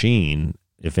a machine,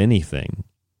 if anything.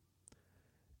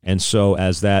 And so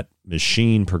as that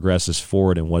machine progresses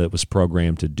forward in what it was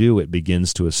programmed to do, it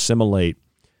begins to assimilate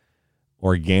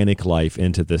organic life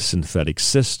into this synthetic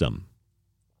system.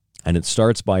 And it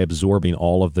starts by absorbing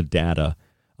all of the data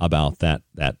about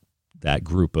that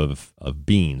group of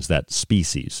beings, that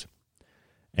species.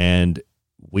 And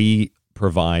we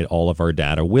provide all of our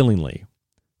data willingly.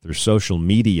 Through social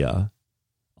media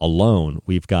alone,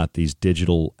 we've got these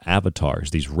digital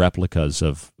avatars, these replicas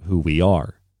of who we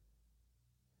are.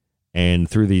 And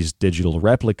through these digital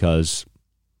replicas,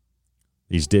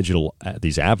 these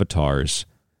avatars,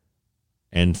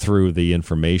 and through the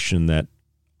information that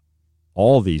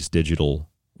all these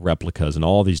digital replicas and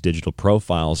all these digital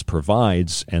profiles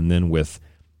provides, and then with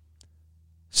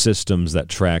systems that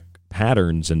track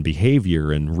patterns and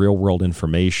behavior and real-world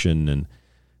information and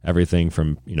everything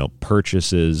from,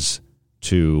 purchases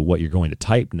to what you're going to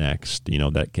type next,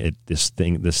 this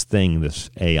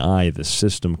AI, this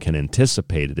system can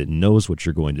anticipate it. It knows what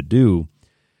you're going to do.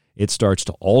 It starts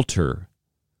to alter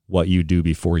what you do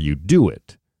before you do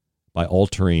it by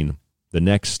altering the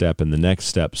next step and the next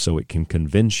step, so it can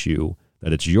convince you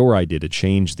that it's your idea to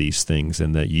change these things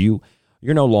and that you're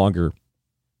no longer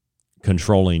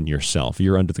controlling yourself.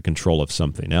 You're under the control of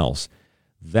something else.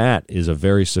 That is a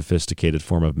very sophisticated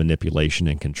form of manipulation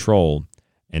and control,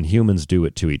 and humans do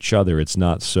it to each other. It's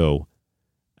not so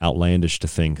outlandish to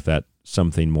think that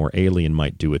something more alien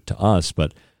might do it to us,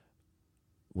 but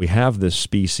we have this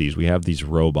species, we have these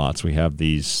robots, we have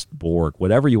these Borg,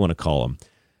 whatever you want to call them.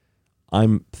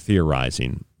 I'm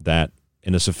theorizing that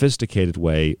in a sophisticated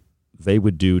way, they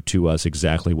would do to us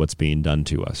exactly what's being done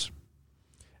to us.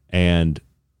 And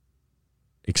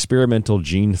experimental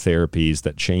gene therapies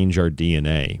that change our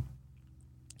DNA,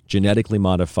 genetically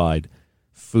modified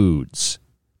foods,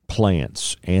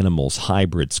 plants, animals,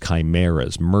 hybrids,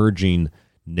 chimeras, merging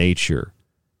nature,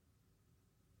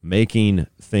 making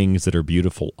things that are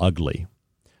beautiful ugly,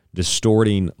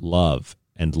 distorting love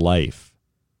and life,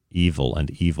 evil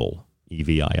and evil,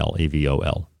 E-V-I-L,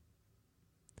 A-V-O-L,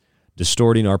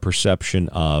 distorting our perception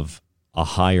of a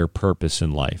higher purpose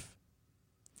in life,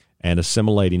 and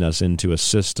assimilating us into a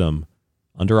system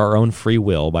under our own free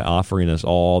will by offering us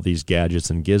all these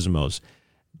gadgets and gizmos,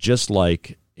 just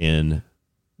like in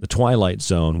the Twilight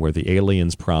Zone, where the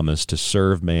aliens promise to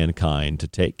serve mankind, to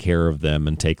take care of them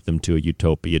and take them to a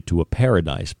utopia, to a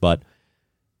paradise. But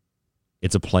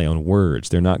it's a play on words.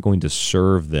 They're not going to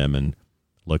serve them and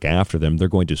look after them. They're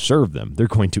going to serve them. They're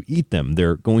going to eat them.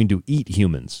 They're going to eat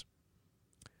humans.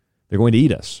 They're going to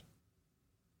eat us.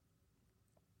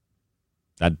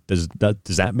 Does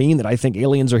that mean that I think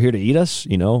aliens are here to eat us?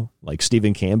 You know, like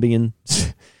Stephen Cambion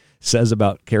says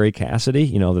about Carrie Cassidy.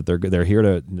 You know, that they're here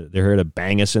to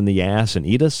bang us in the ass and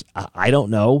eat us. I don't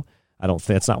know. I don't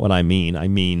think that's not what I mean. I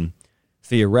mean,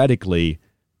 theoretically,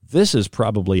 this is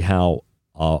probably how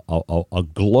a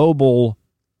global,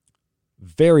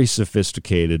 very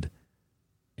sophisticated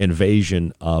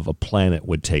invasion of a planet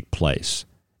would take place.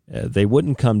 They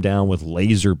wouldn't come down with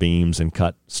laser beams and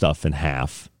cut stuff in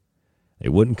half. They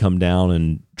wouldn't come down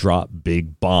and drop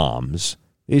big bombs.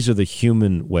 These are the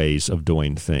human ways of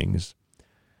doing things.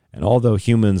 And although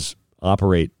humans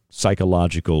operate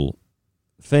psychological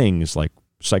things like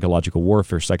psychological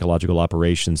warfare, psychological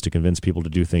operations to convince people to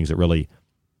do things that really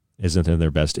isn't in their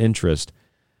best interest,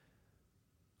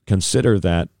 consider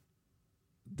that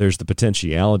there's the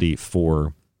potentiality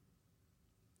for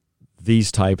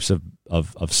these types of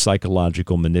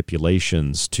psychological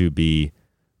manipulations to be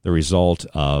the result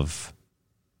of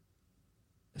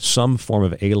some form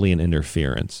of alien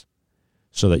interference,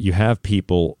 so that you have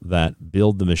people that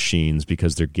build the machines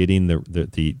because they're getting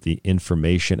the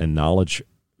information and knowledge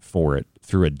for it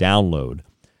through a download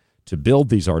to build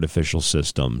these artificial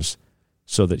systems,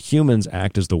 so that humans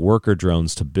act as the worker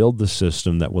drones to build the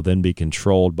system that will then be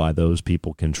controlled by those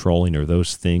people controlling, or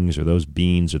those things, or those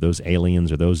beings, or those aliens,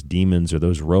 or those demons, or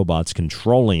those robots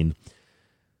controlling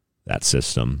that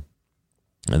system.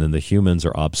 And then the humans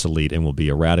are obsolete and will be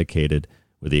eradicated,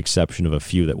 with the exception of a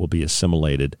few that will be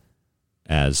assimilated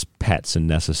as pets and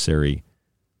necessary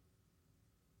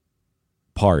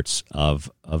parts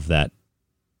of that,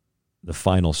 the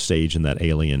final stage in that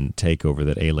alien takeover,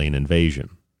 that alien invasion.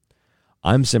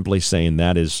 I'm simply saying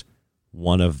that is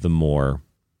one of the more,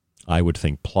 I would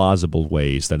think, plausible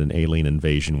ways that an alien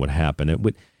invasion would happen.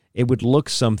 It would look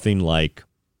something like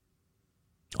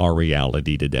our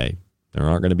reality today. There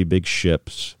aren't going to be big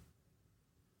ships,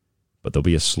 but there'll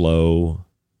be a slow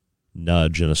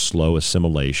nudge and a slow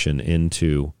assimilation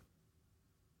into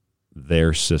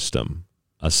their system,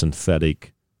 a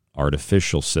synthetic,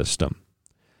 artificial system,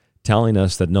 telling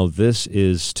us that, no, this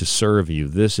is to serve you.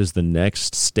 This is the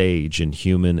next stage in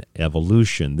human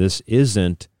evolution. This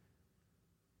isn't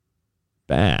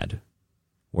bad.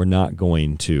 We're not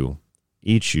going to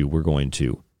eat you. We're going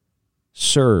to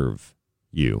serve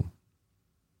you.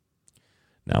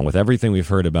 Now, with everything we've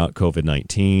heard about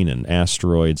COVID-19 and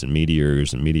asteroids and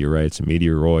meteors and meteorites and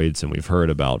meteoroids, and we've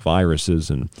heard about viruses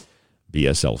and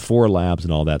BSL-4 labs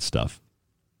and all that stuff,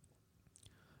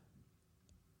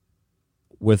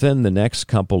 within the next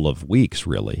couple of weeks,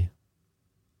 really,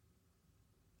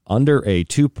 under a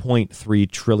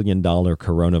 $2.3 trillion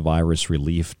coronavirus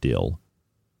relief deal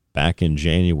back in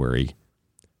January,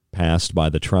 passed by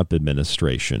the Trump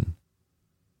administration,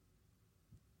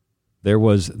 there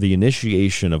was the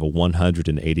initiation of a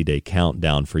 180-day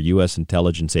countdown for U.S.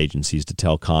 intelligence agencies to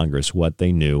tell Congress what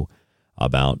they knew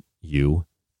about UFOs.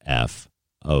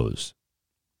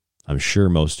 I'm sure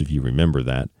most of you remember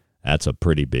that. That's a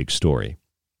pretty big story.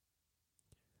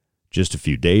 Just a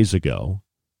few days ago,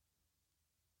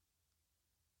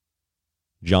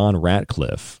 John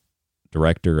Ratcliffe,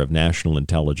 Director of National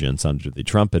Intelligence under the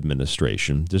Trump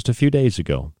administration, just a few days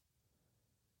ago,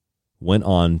 went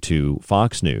on to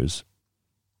Fox News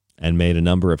and made a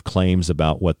number of claims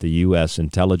about what the U.S.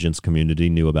 intelligence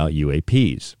community knew about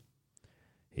UAPs.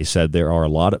 He said there are a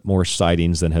lot more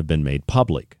sightings than have been made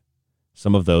public.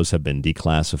 Some of those have been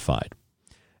declassified.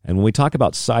 And when we talk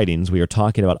about sightings, we are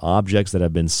talking about objects that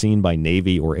have been seen by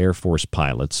Navy or Air Force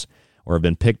pilots, or have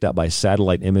been picked up by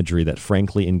satellite imagery that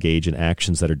frankly engage in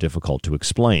actions that are difficult to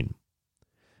explain.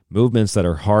 Movements that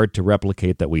are hard to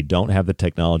replicate, that we don't have the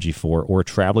technology for, or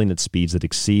traveling at speeds that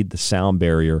exceed the sound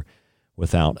barrier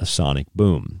without a sonic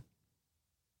boom.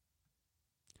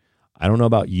 I don't know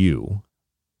about you,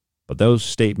 but those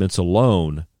statements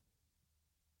alone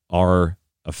are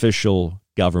official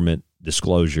government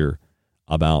disclosure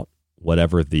about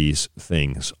whatever these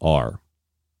things are.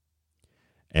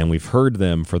 And we've heard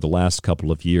them for the last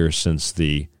couple of years since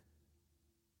the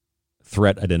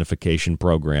threat identification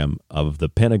program of the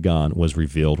Pentagon was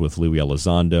revealed with Louis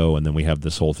Elizondo, and then we have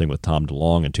this whole thing with Tom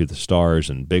DeLonge and To the Stars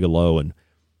and Bigelow, and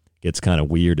it gets kind of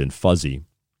weird and fuzzy.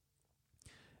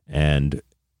 And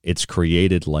it's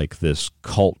created like this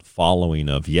cult following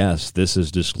of, yes, this is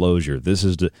disclosure.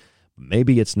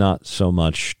 Maybe it's not so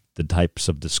much the types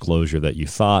of disclosure that you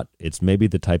thought. It's maybe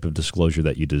the type of disclosure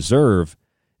that you deserve.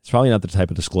 It's probably not the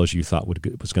type of disclosure you thought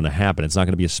was going to happen. It's not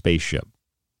going to be a spaceship.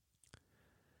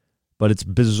 But it's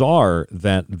bizarre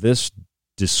that this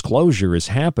disclosure is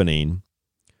happening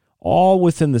all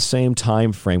within the same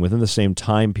time frame, within the same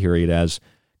time period as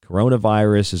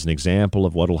coronavirus is an example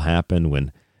of what will happen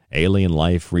when alien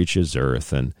life reaches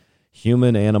Earth, and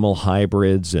human-animal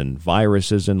hybrids and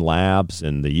viruses in labs,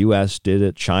 and the U.S. did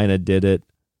it, China did it.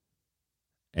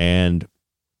 And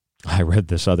I read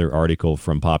this other article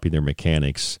from Popular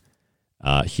Mechanics.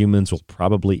 Humans will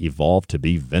probably evolve to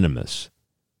be venomous.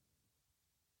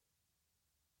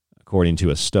 According to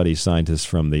a study, scientists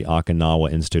from the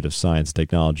Okinawa Institute of Science and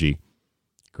Technology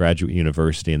Graduate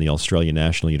University and the Australian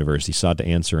National University sought to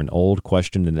answer an old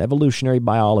question in evolutionary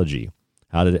biology.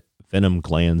 How did venom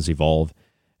glands evolve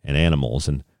in animals?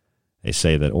 And they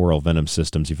say that oral venom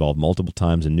systems evolved multiple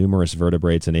times in numerous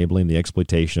vertebrates, enabling the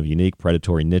exploitation of unique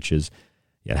predatory niches,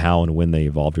 yet how and when they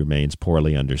evolved remains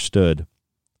poorly understood.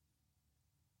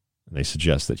 And they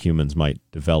suggest that humans might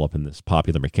develop in this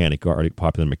Popular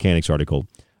Mechanics article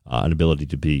an ability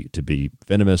to be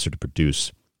venomous or to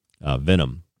produce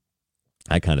venom.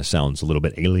 That kind of sounds a little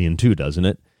bit alien too, doesn't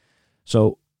it?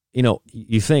 So,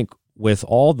 you think with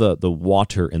all the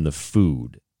water and the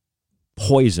food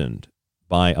poisoned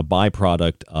by a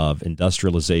byproduct of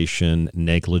industrialization,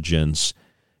 negligence,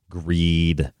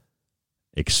 greed,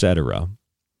 etc.,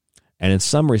 and in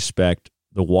some respect,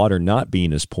 the water not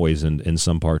being as poisoned in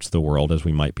some parts of the world as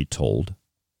we might be told.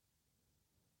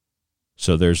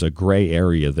 So there's a gray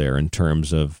area there in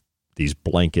terms of these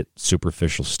blanket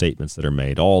superficial statements that are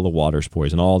made. All the water's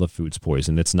poison, all the food's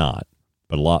poison. It's not.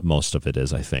 But most of it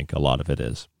is, I think. A lot of it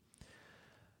is.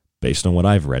 Based on what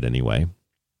I've read anyway.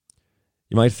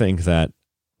 You might think that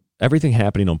everything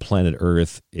happening on planet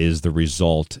Earth is the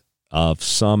result of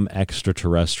some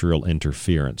extraterrestrial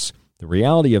interference. The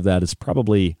reality of that is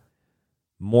probably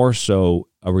more so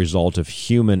a result of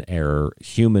human error,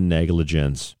 human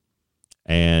negligence,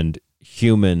 and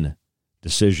human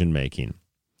decision-making.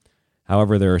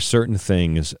 However, there are certain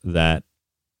things that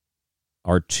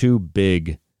are too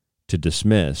big to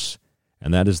dismiss,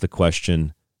 and that is the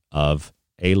question of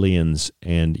aliens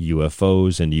and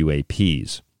UFOs and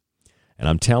UAPs. And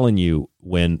I'm telling you,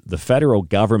 when the federal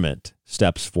government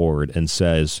steps forward and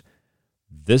says,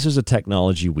 this is a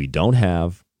technology we don't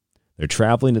have, they're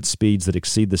traveling at speeds that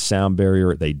exceed the sound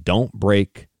barrier, they don't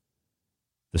break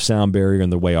the sound barrier in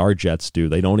the way our jets do.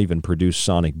 They don't even produce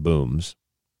sonic booms.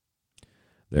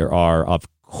 There are, of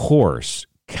course,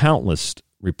 countless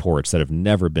reports that have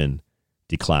never been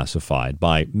declassified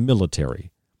by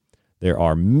military. There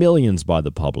are millions by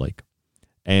the public.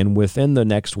 And within the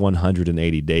next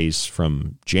 180 days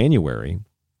from January,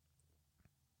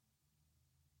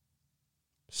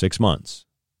 6 months,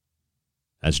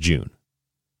 that's June,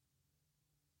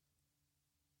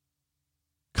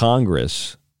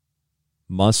 Congress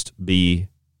must be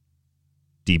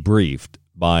debriefed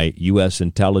by U.S.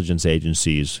 intelligence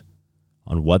agencies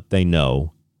on what they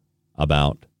know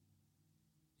about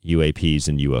UAPs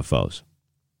and UFOs.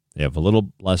 They have a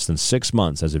little less than 6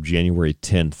 months as of January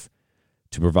 10th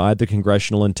to provide the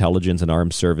Congressional Intelligence and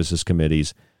Armed Services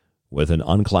Committees with an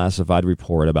unclassified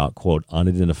report about, quote,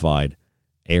 unidentified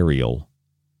aerial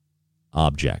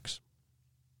objects.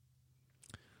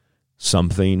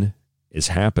 Something is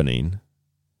happening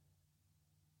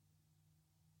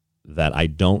that I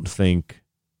don't think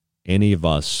any of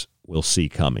us will see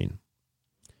coming.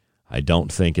 I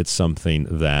don't think it's something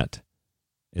that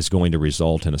is going to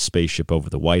result in a spaceship over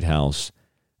the White House,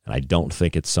 and I don't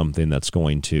think it's something that's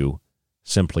going to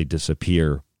simply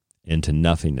disappear into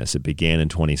nothingness. It began in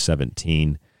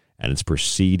 2017, and it's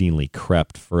proceedingly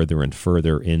crept further and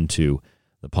further into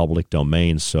the public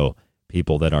domain, so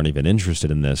people that aren't even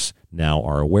interested in this now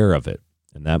are aware of it.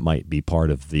 And that might be part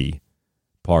of the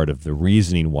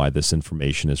reasoning why this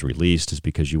information is released, is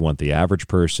because you want the average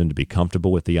person to be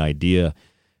comfortable with the idea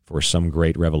for some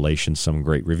great revelation, some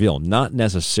great reveal. Not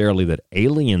necessarily that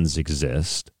aliens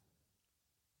exist,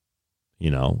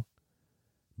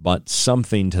 but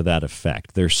something to that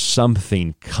effect. There's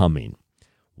something coming.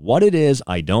 What it is,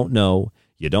 I don't know.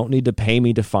 You don't need to pay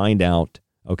me to find out.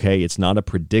 Okay, it's not a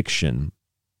prediction.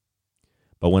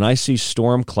 But when I see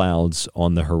storm clouds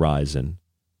on the horizon,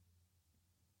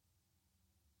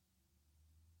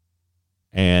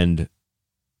 and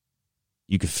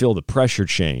you can feel the pressure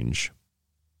change,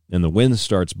 and the wind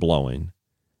starts blowing,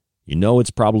 you know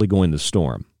it's probably going to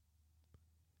storm.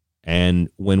 And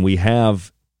when we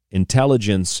have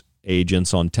intelligence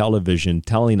agents on television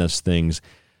telling us things,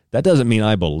 that doesn't mean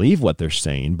I believe what they're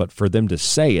saying, but for them to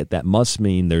say it, that must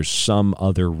mean there's some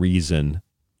other reason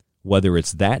whether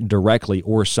it's that directly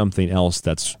or something else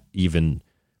that's even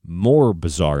more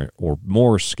bizarre or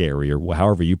more scary, or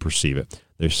however you perceive it.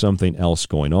 There's something else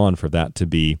going on for that to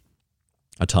be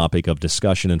a topic of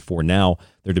discussion, and for now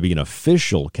there to be an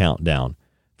official countdown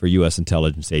for U.S.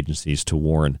 intelligence agencies to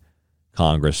warn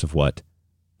Congress of what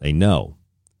they know.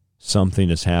 Something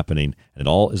is happening, and it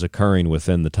all is occurring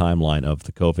within the timeline of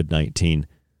the COVID-19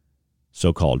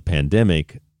 so-called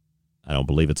pandemic. I don't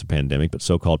believe it's a pandemic, but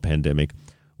so-called pandemic,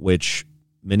 which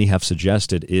many have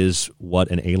suggested is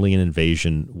what an alien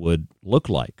invasion would look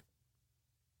like.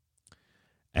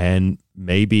 And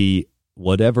maybe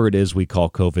whatever it is we call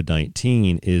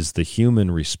COVID-19 is the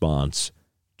human response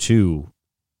to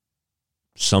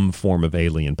some form of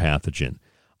alien pathogen.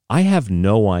 I have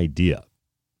no idea,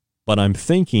 but I'm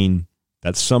thinking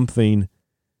that something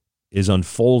is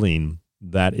unfolding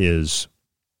that is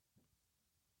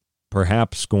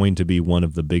perhaps going to be one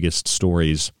of the biggest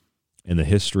stories in the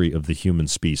history of the human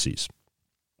species.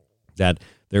 That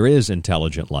there is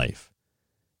intelligent life,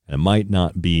 and it might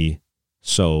not be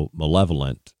so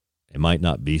malevolent. It might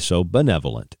not be so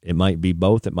benevolent. It might be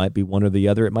both. It might be one or the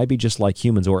other. It might be just like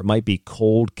humans, or it might be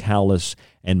cold, callous,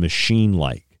 and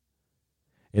machine-like.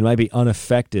 It might be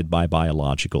unaffected by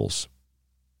biologicals.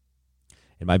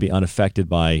 It might be unaffected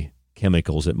by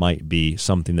chemicals. It might be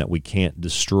something that we can't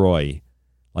destroy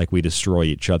like we destroy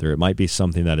each other. It might be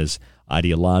something that is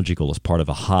ideological as part of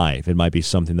a hive. It might be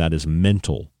something that is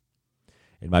mental.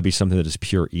 It might be something that is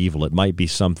pure evil. It might be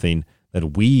something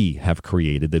that we have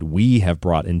created, that we have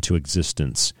brought into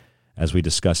existence, as we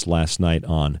discussed last night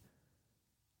on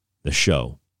the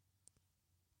show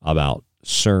about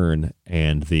CERN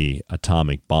and the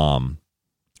atomic bomb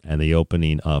and the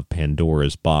opening of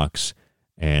Pandora's box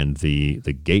and the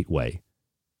gateway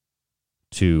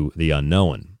to the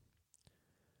unknown.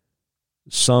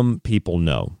 Some people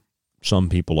know, some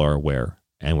people are aware,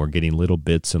 and we're getting little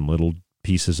bits and little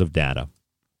pieces of data.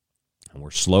 And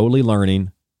we're slowly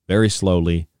learning, very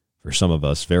slowly for some of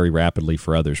us, very rapidly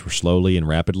for others. We're slowly and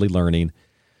rapidly learning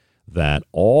that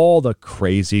all the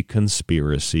crazy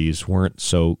conspiracies weren't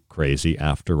so crazy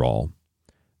after all.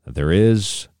 That there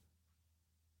is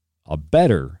a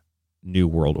better new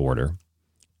world order,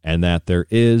 and that there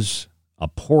is a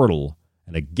portal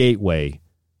and a gateway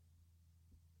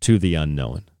to the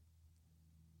unknown.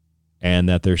 And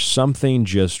that there's something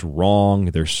just wrong,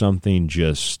 there's something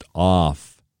just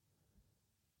off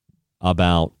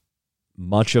about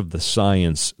much of the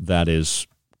science that is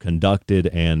conducted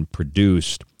and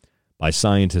produced by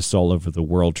scientists all over the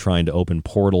world trying to open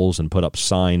portals and put up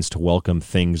signs to welcome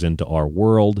things into our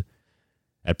world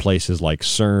at places like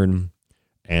CERN,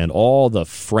 and all the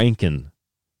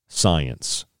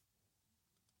Frankenscience,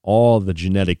 all the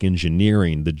genetic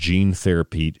engineering, the gene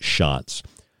therapy shots,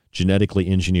 genetically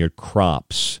engineered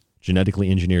crops, genetically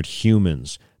engineered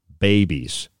humans,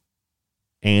 babies,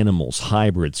 animals,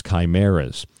 hybrids,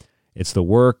 chimeras. It's the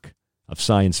work of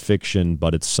science fiction,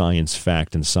 but it's science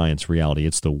fact and science reality.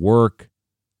 It's the work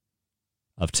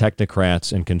of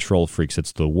technocrats and control freaks.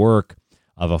 It's the work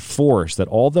of a force that,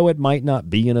 although it might not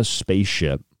be in a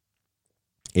spaceship,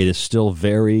 it is still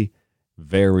very,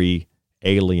 very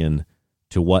alien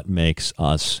to what makes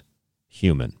us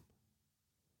human.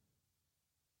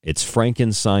 It's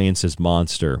Frankenscience's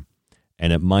monster,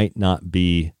 and it might not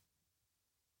be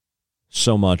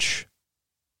so much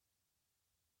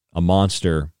a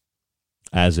monster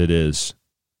as it is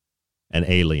an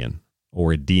alien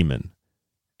or a demon.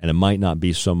 And it might not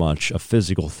be so much a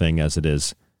physical thing as it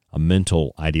is a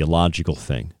mental, ideological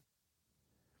thing.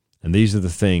 And these are the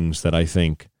things that I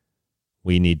think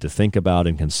we need to think about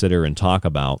and consider and talk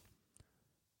about,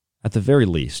 at the very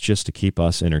least, just to keep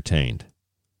us entertained.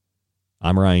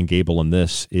 I'm Ryan Gable, and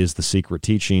this is The Secret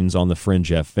Teachings on the Fringe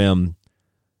FM.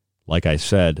 Like I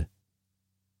said,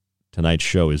 tonight's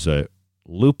show is a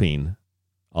looping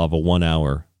of a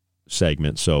 1-hour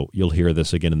segment, so you'll hear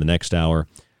this again in the next hour.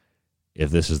 If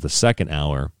this is the second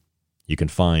hour, you can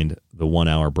find the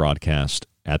 1-hour broadcast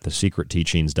at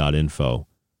thesecretteachings.info.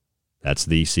 That's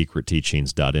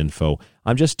thesecretteachings.info.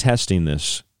 I'm just testing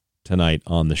this tonight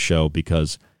on the show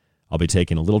because I'll be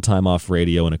taking a little time off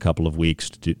radio in a couple of weeks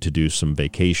to do some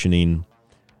vacationing.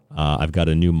 I've got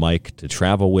a new mic to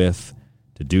travel with,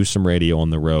 to do some radio on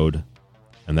the road,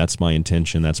 and that's my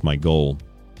intention, that's my goal.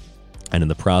 And in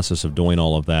the process of doing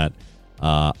all of that,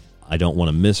 I don't want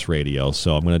to miss radio,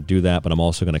 so I'm going to do that, but I'm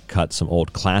also going to cut some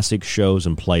old classic shows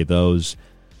and play those.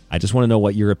 I just want to know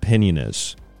what your opinion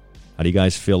is. How do you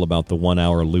guys feel about the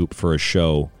 1-hour loop for a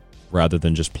show rather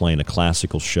than just playing a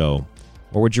classical show?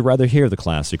 Or would you rather hear the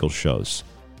classical shows?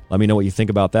 Let me know what you think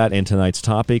about that and tonight's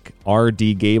topic.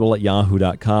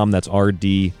 rdgable@yahoo.com. That's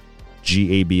rdgable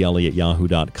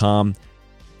gable@yahoo.com.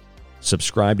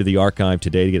 Subscribe to the archive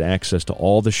today to get access to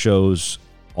all the shows,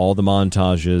 all the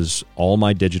montages, all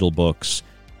my digital books.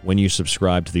 When you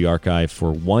subscribe to the archive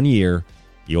for 1 year,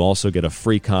 you also get a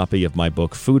free copy of my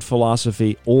book, Food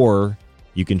Philosophy, or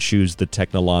you can choose the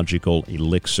Technological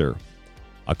Elixir.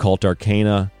 Occult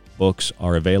Arcana books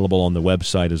are available on the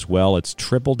website as well. It's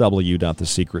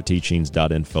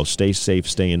www.thesecretteachings.info. Stay safe,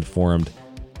 stay informed,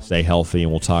 stay healthy,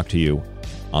 and we'll talk to you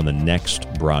on the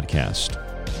next broadcast.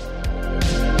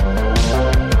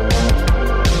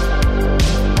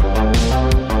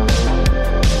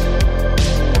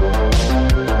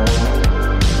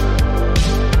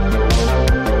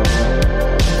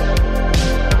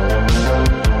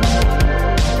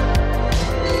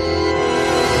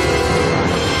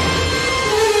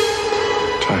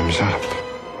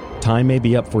 Time may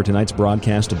be up for tonight's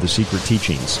broadcast of The Secret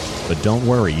Teachings, but don't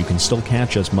worry, you can still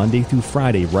catch us Monday through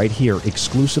Friday right here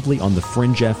exclusively on the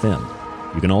Fringe FM.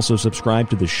 You can also subscribe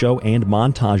to the show and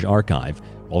montage archive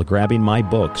while grabbing my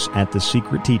books at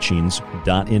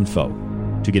thesecretteachings.info.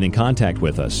 To get in contact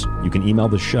with us, you can email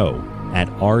the show at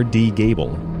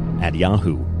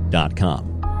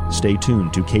rdgable@yahoo.com. Stay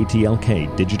tuned to KTLK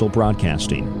Digital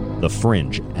Broadcasting, the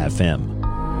Fringe FM.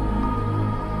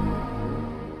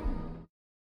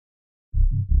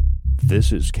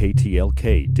 This is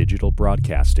KTLK Digital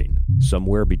Broadcasting,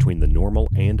 somewhere between the normal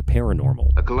and paranormal.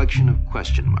 A collection of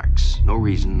question marks. No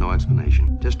reason, no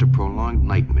explanation. Just a prolonged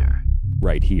nightmare.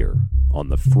 Right here on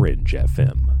the Fringe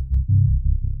FM.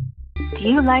 Do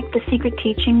you like The Secret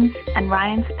Teachings and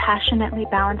Ryan's passionately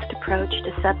balanced approach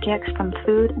to subjects from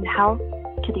food and health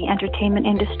to the entertainment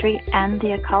industry and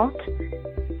the occult?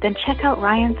 Then check out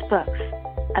Ryan's books,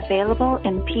 available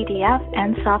in PDF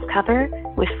and softcover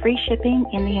with free shipping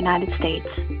in the United States.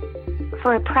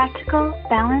 For a practical,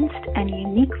 balanced, and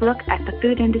unique look at the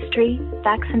food industry,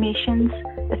 vaccinations,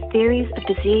 the theories of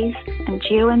disease, and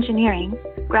geoengineering,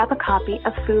 grab a copy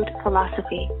of Food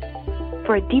Philosophy.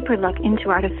 For a deeper look into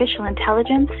artificial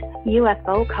intelligence,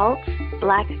 UFO cults,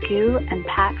 black goo, and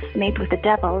pacts made with the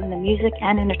devil in the music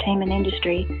and entertainment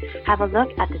industry, have a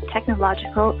look at the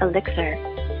Technological Elixir.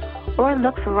 Or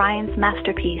look for Ryan's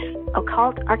masterpiece,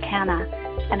 Occult Arcana,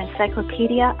 an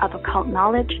encyclopedia of occult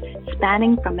knowledge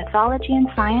spanning from mythology and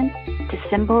science to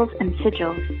symbols and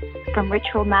sigils, from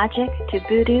ritual magic to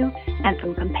voodoo, and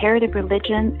from comparative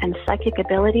religion and psychic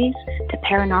abilities to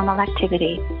paranormal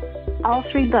activity. All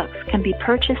three books can be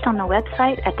purchased on the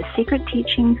website at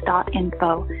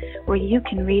thesecretteachings.info, where you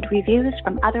can read reviews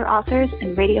from other authors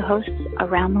and radio hosts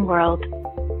around the world.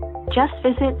 Just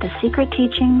visit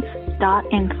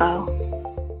thesecretteachings.info.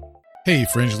 Hey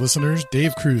Fringe listeners,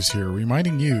 Dave Cruz here,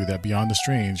 reminding you that Beyond the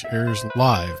Strange airs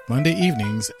live Monday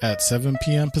evenings at 7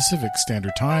 p.m. Pacific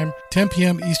Standard Time, 10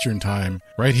 p.m. Eastern Time,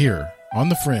 right here on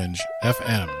the Fringe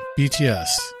FM. BTS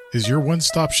is your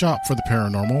one-stop shop for the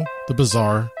paranormal, the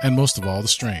bizarre, and most of all, the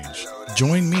strange.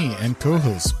 Join me and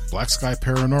co-host Black Sky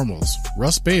Paranormal's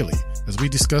Russ Bailey as we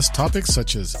discuss topics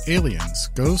such as aliens,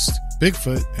 ghosts,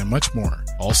 Bigfoot, and much more.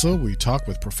 Also, we talk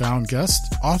with profound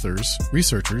guests, authors,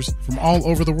 researchers from all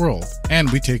over the world, and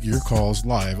we take your calls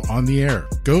live on the air.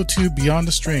 Go to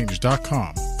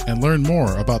beyondthestrange.com and learn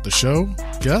more about the show,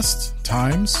 guests,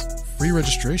 times, free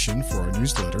registration for our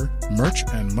newsletter, merch,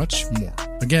 and much more.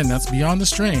 Again, that's Beyond the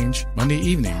Strange, Monday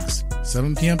evenings,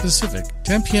 7 p.m. Pacific,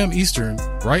 10 p.m. Eastern,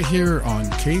 right here on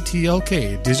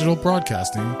KTLK Digital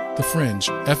Broadcasting, The Fringe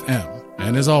FM.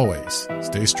 And as always,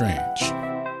 stay strange.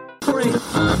 The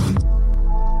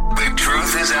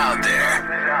truth is out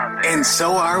there, and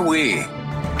so are we.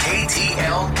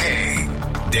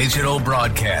 KTLK Digital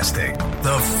Broadcasting,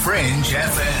 The Fringe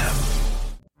FM.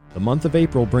 The month of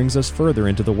April brings us further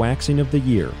into the waxing of the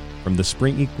year, from the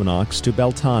spring equinox to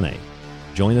Beltane.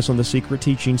 Join us on The Secret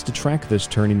Teachings to track this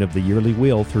turning of the yearly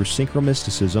wheel through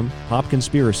synchromysticism, pop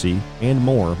conspiracy, and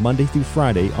more Monday through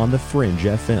Friday on the Fringe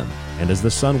FM. And as the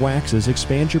sun waxes,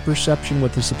 expand your perception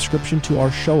with a subscription to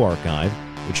our show archive,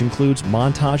 which includes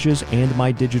montages and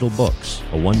my digital books.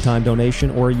 A one-time donation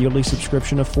or a yearly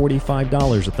subscription of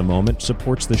 $45 at the moment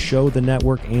supports the show, the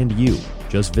network, and you.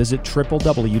 Just visit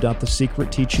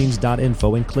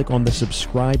www.thesecretteachings.info and click on the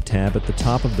subscribe tab at the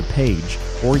top of the page,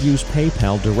 or use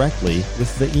PayPal directly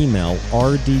with the email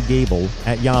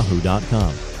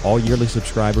rdgable@yahoo.com. All yearly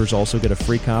subscribers also get a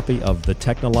free copy of The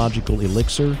Technological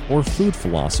Elixir or Food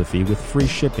Philosophy with free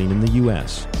shipping in the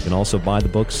U.S. You can also buy the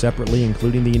books separately,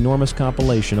 including the enormous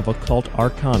compilation of Occult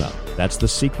Arcana. That's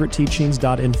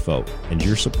thesecretteachings.info, and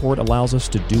your support allows us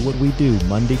to do what we do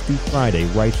Monday through Friday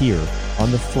right here on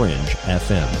the Fringe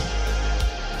FM.